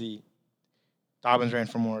crazy. Dobbins ran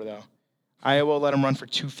for more, though. Iowa let him run for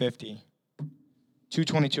 250.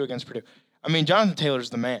 222 against Purdue. I mean, Jonathan Taylor's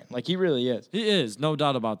the man. Like, he really is. He is, no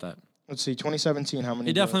doubt about that. Let's see, 2017, how many?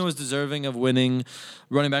 He definitely was deserving of winning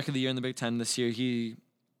running back of the year in the Big Ten this year.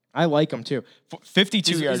 I like him, too.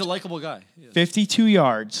 52 yards. He's a likable guy. 52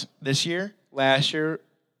 yards this year. Last year,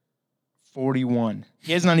 41.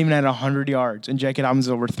 He has not even had 100 yards, and J.K. Dobbins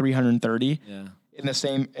is over 330 in the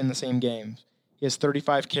same games. He has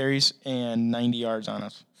 35 carries and 90 yards on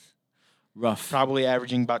us. Rough. Probably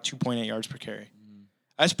averaging about 2.8 yards per carry.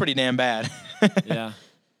 That's pretty damn bad. Yeah.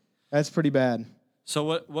 That's pretty bad. So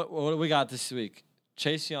what do we got this week?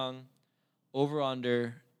 Chase Young, over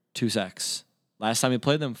under 2 sacks. Last time he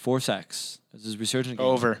played them, 4 sacks. This is resurgent game.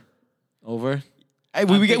 Over. Hey,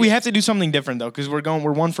 we have to do something different though, because we're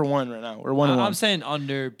 1 for 1 right now. We're 1-1. I'm saying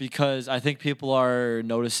under because I think people are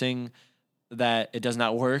noticing that it does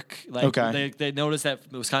not work. Like okay. They noticed that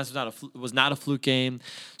Wisconsin was not a fluke game,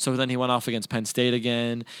 so then he went off against Penn State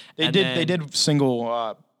again. They did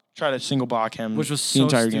try to single block him, which was the so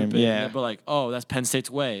entire stupid. game. Yeah, but like, oh, that's Penn State's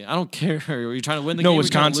way. I don't care. Are you trying to win the no, game?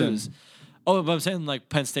 Wisconsin. Or lose? Oh, but I'm saying like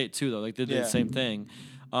Penn State too, though. Like they did the same thing.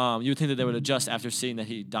 You would think that they would adjust after seeing that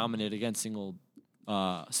he dominated against single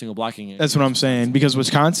blocking. That's what I'm saying, because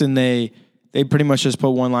Wisconsin they pretty much just put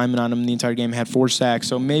one lineman on him the entire game, had 4 sacks,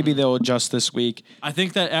 so maybe they'll adjust this week. I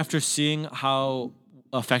think that after seeing how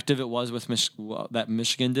effective it was with that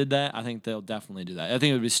Michigan did that, I think they'll definitely do that. I think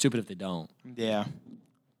it would be stupid if they don't. Yeah.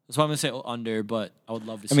 That's why I'm going to say under, but I would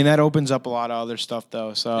love to see. I mean, that opens up a lot of other stuff,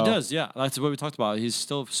 though. So it does, yeah. That's what we talked about. He's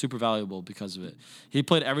still super valuable because of it. He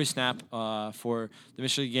played every snap for the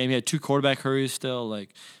Michigan game. He had 2 quarterback hurries still. Like,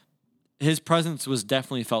 his presence was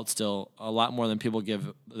definitely felt still a lot more than people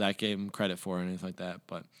give that game credit for or anything like that.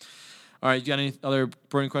 But all right, you got any other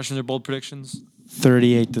burning questions or bold predictions?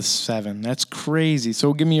 38-7. That's crazy.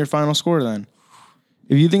 So give me your final score then.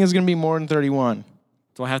 If you think it's going to be more than 31.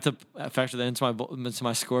 Do I have to factor that into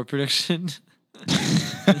my score prediction?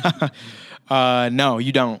 No,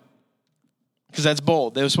 you don't. Because that's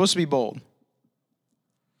bold. It was supposed to be bold.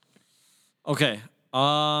 Okay.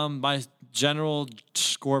 My general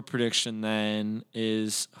score prediction then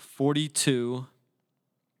is 42-10.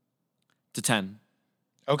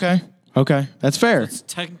 Okay. That's fair. It's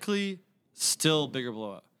technically still bigger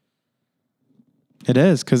blowout. It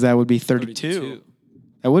is, because that would be 32.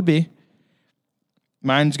 That would be.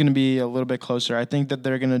 Mine's going to be a little bit closer. I think that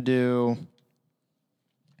they're going to do,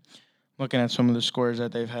 looking at some of the scores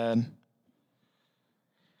that they've had,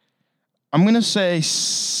 I'm going to say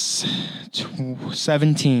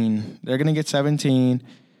 17. They're going to get 17, and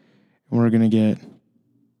we're going to get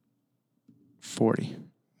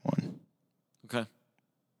 41. Okay.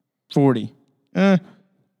 40. No,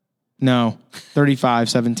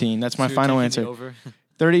 35-17. That's my final answer. Over?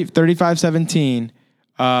 35-17.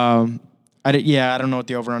 I don't know what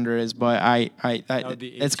the over-under is, but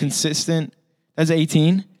it's consistent. That's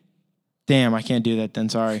 18. Damn, I can't do that then.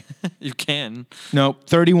 Sorry. You can. No,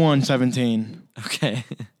 31-17. Okay.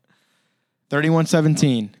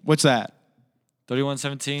 31-17. What's that?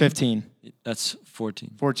 31-17? 15. That's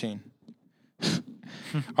 14. 14.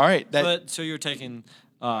 All right. So you're taking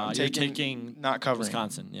you're taking not covering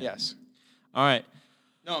Wisconsin. Yeah. Yes. All right.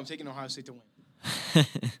 No, I'm taking Ohio State to win.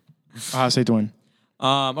 Ohio State to win.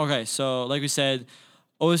 Okay, so like we said,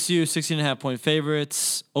 OSU 16.5-point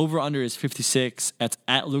favorites. Over under is 56. That's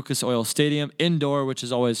at Lucas Oil Stadium, indoor, which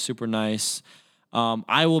is always super nice.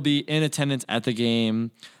 I will be in attendance at the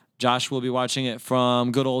game. Josh will be watching it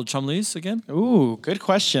from good old Chumleys again. Ooh, good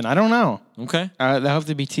question. I don't know. Okay. That'll have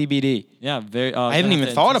to be TBD. Yeah, very. I haven't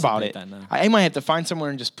even thought about it. I might have to find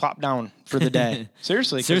somewhere and just plop down for the day.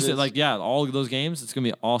 Seriously. All of those games, it's gonna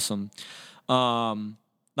be awesome.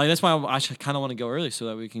 That's why I kind of want to go early so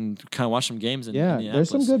that we can kind of watch some games. There's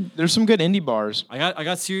some good indie bars. I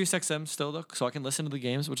got Sirius XM still though, so I can listen to the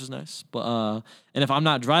games, which is nice. But and if I'm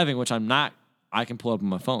not driving, which I'm not, I can pull it up on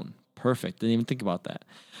my phone. Perfect. Didn't even think about that.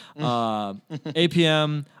 8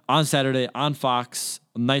 p.m. on Saturday on Fox.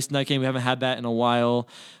 A nice night game. We haven't had that in a while.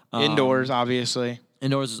 Indoors, obviously.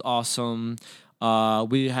 Indoors is awesome. We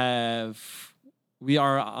are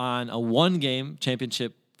on a 2-game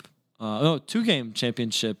championship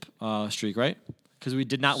streak, right? Because we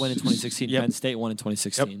did not win in 2016. Yep. Penn State won in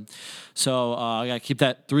 2016. Yep. So I got to keep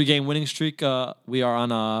that 3-game winning streak. We are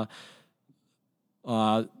on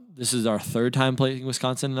this is our 3rd time playing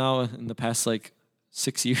Wisconsin now in the past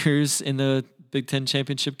 6 years in the Big Ten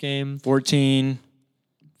championship game. 14,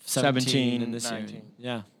 17 and this 19. year.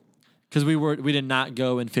 Yeah. Because we did not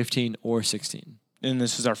go in 15 or 16. And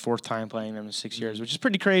this is our 4th time playing them in 6 years, which is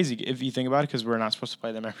pretty crazy if you think about it, because we're not supposed to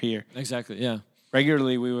play them every year. Exactly, yeah.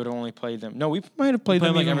 Regularly, we would only play them. No, we might have played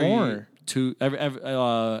them even more.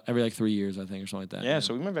 Every 3 years, I think, or something like that. Yeah,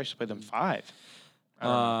 so we might have actually played them 5.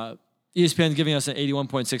 ESPN's giving us an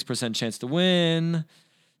 81.6% chance to win.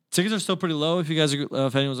 Tickets are still pretty low if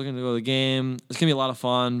anyone's looking to go to the game. It's going to be a lot of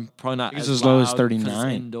fun. Probably not as low as 39. It's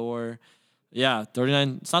indoor. Yeah,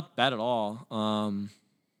 39. It's not bad at all.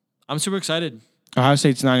 I'm super excited. Ohio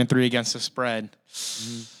State's 9-3 against the spread.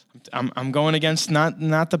 I'm going against not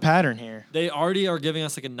the pattern here. They already are giving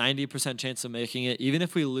us a 90% chance of making it. Even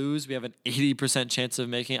if we lose, we have an 80% chance of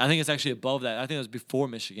making it. I think it's actually above that. I think it was before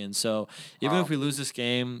Michigan. So even if we lose this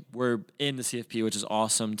game, we're in the CFP, which is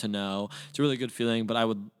awesome to know. It's a really good feeling. But I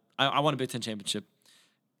want a Big Ten championship.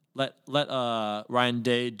 Let Ryan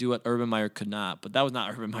Day do what Urban Meyer could not. But that was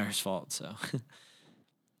not Urban Meyer's fault. So,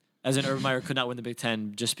 as in Urban Meyer could not win the Big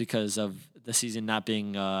Ten just because of the season not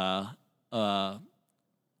being a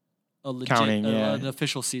legit, an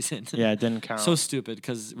official season. Yeah, it didn't count. So stupid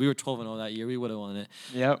because we were 12-0 that year. We would have won it.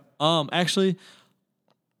 Yep. Actually,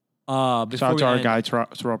 shout out to our guy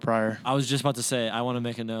Terrell Pryor. I was just about to say I want to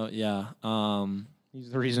make a note. Yeah. He's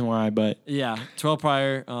the reason why, but yeah, Terrell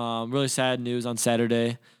Pryor. Really sad news on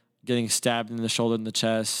Saturday, getting stabbed in the shoulder and the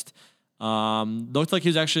chest. Looked like he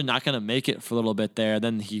was actually not going to make it for a little bit there.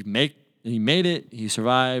 Then he made it. He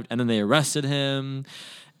survived, and then they arrested him.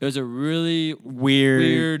 It was a really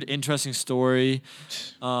weird, interesting story.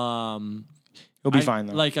 He'll be fine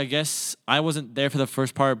though. I guess I wasn't there for the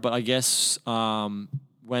first part, but I guess when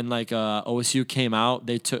OSU came out,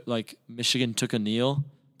 they took Michigan took a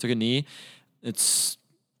knee. It's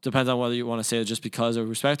depends on whether you want to say it just because of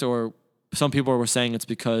respect, or some people were saying it's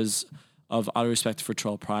because of out of respect for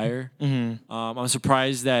Terrell Pryor. Mm-hmm. I'm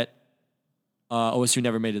surprised that OSU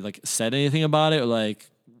never said anything about it or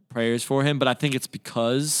prayers for him, but I think it's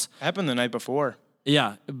because it happened the night before.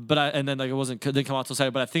 Yeah, but it didn't come out till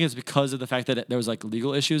Saturday. But I think it's because of the fact that there was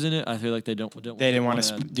legal issues in it. I feel like they didn't want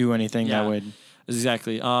to do anything that would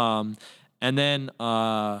exactly. And then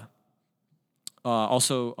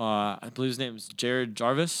also I believe his name's Jared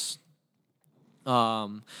Jarvis.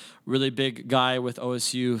 Really big guy with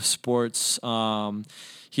OSU sports.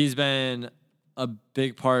 He's been a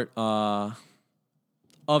big part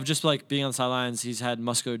of just being on the sidelines. He's had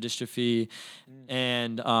muscular dystrophy,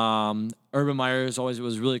 and Urban Meyer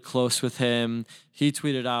was really close with him. He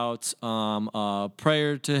tweeted out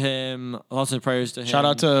prayer to him, lots of prayers to him. Shout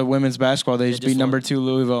out to women's basketball. They just beat number 2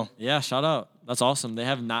 Louisville. Yeah, shout out. That's awesome. They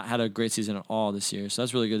have not had a great season at all this year, so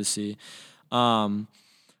that's really good to see.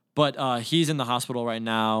 But he's in the hospital right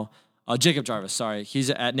now. Jacob Jarvis, sorry. He's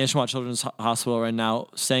at Nationwide Children's Hospital right now,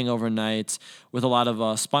 staying overnight with a lot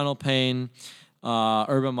of spinal pain.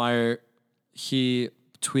 Urban Meyer, he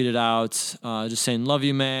tweeted out just saying, "Love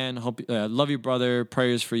you, man. Love you, brother.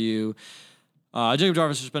 Prayers for you." Jacob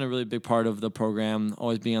Jarvis has been a really big part of the program,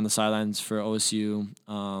 always being on the sidelines for OSU.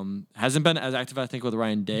 Hasn't been as active, I think, with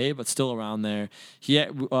Ryan Day, but still around there.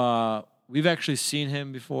 We've actually seen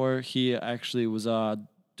him before. He actually was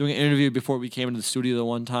doing an interview before we came into the studio the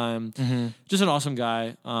one time. Mm-hmm. Just an awesome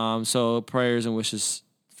guy. So prayers and wishes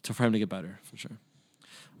for him to get better, for sure.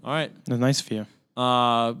 All right. That's nice of you.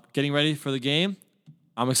 Getting ready for the game.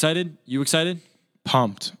 I'm excited. You excited?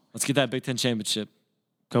 Pumped. Let's get that Big Ten championship.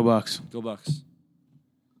 Go Bucks. Go Bucks.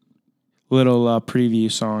 Little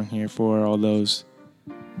preview song here for all those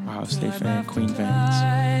Ohio State Queen fans.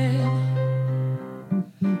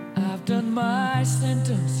 I've done my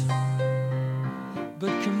sentence,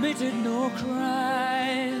 but committed no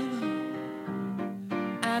crime.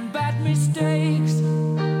 And bad mistakes,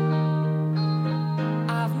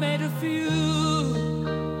 I've made a few.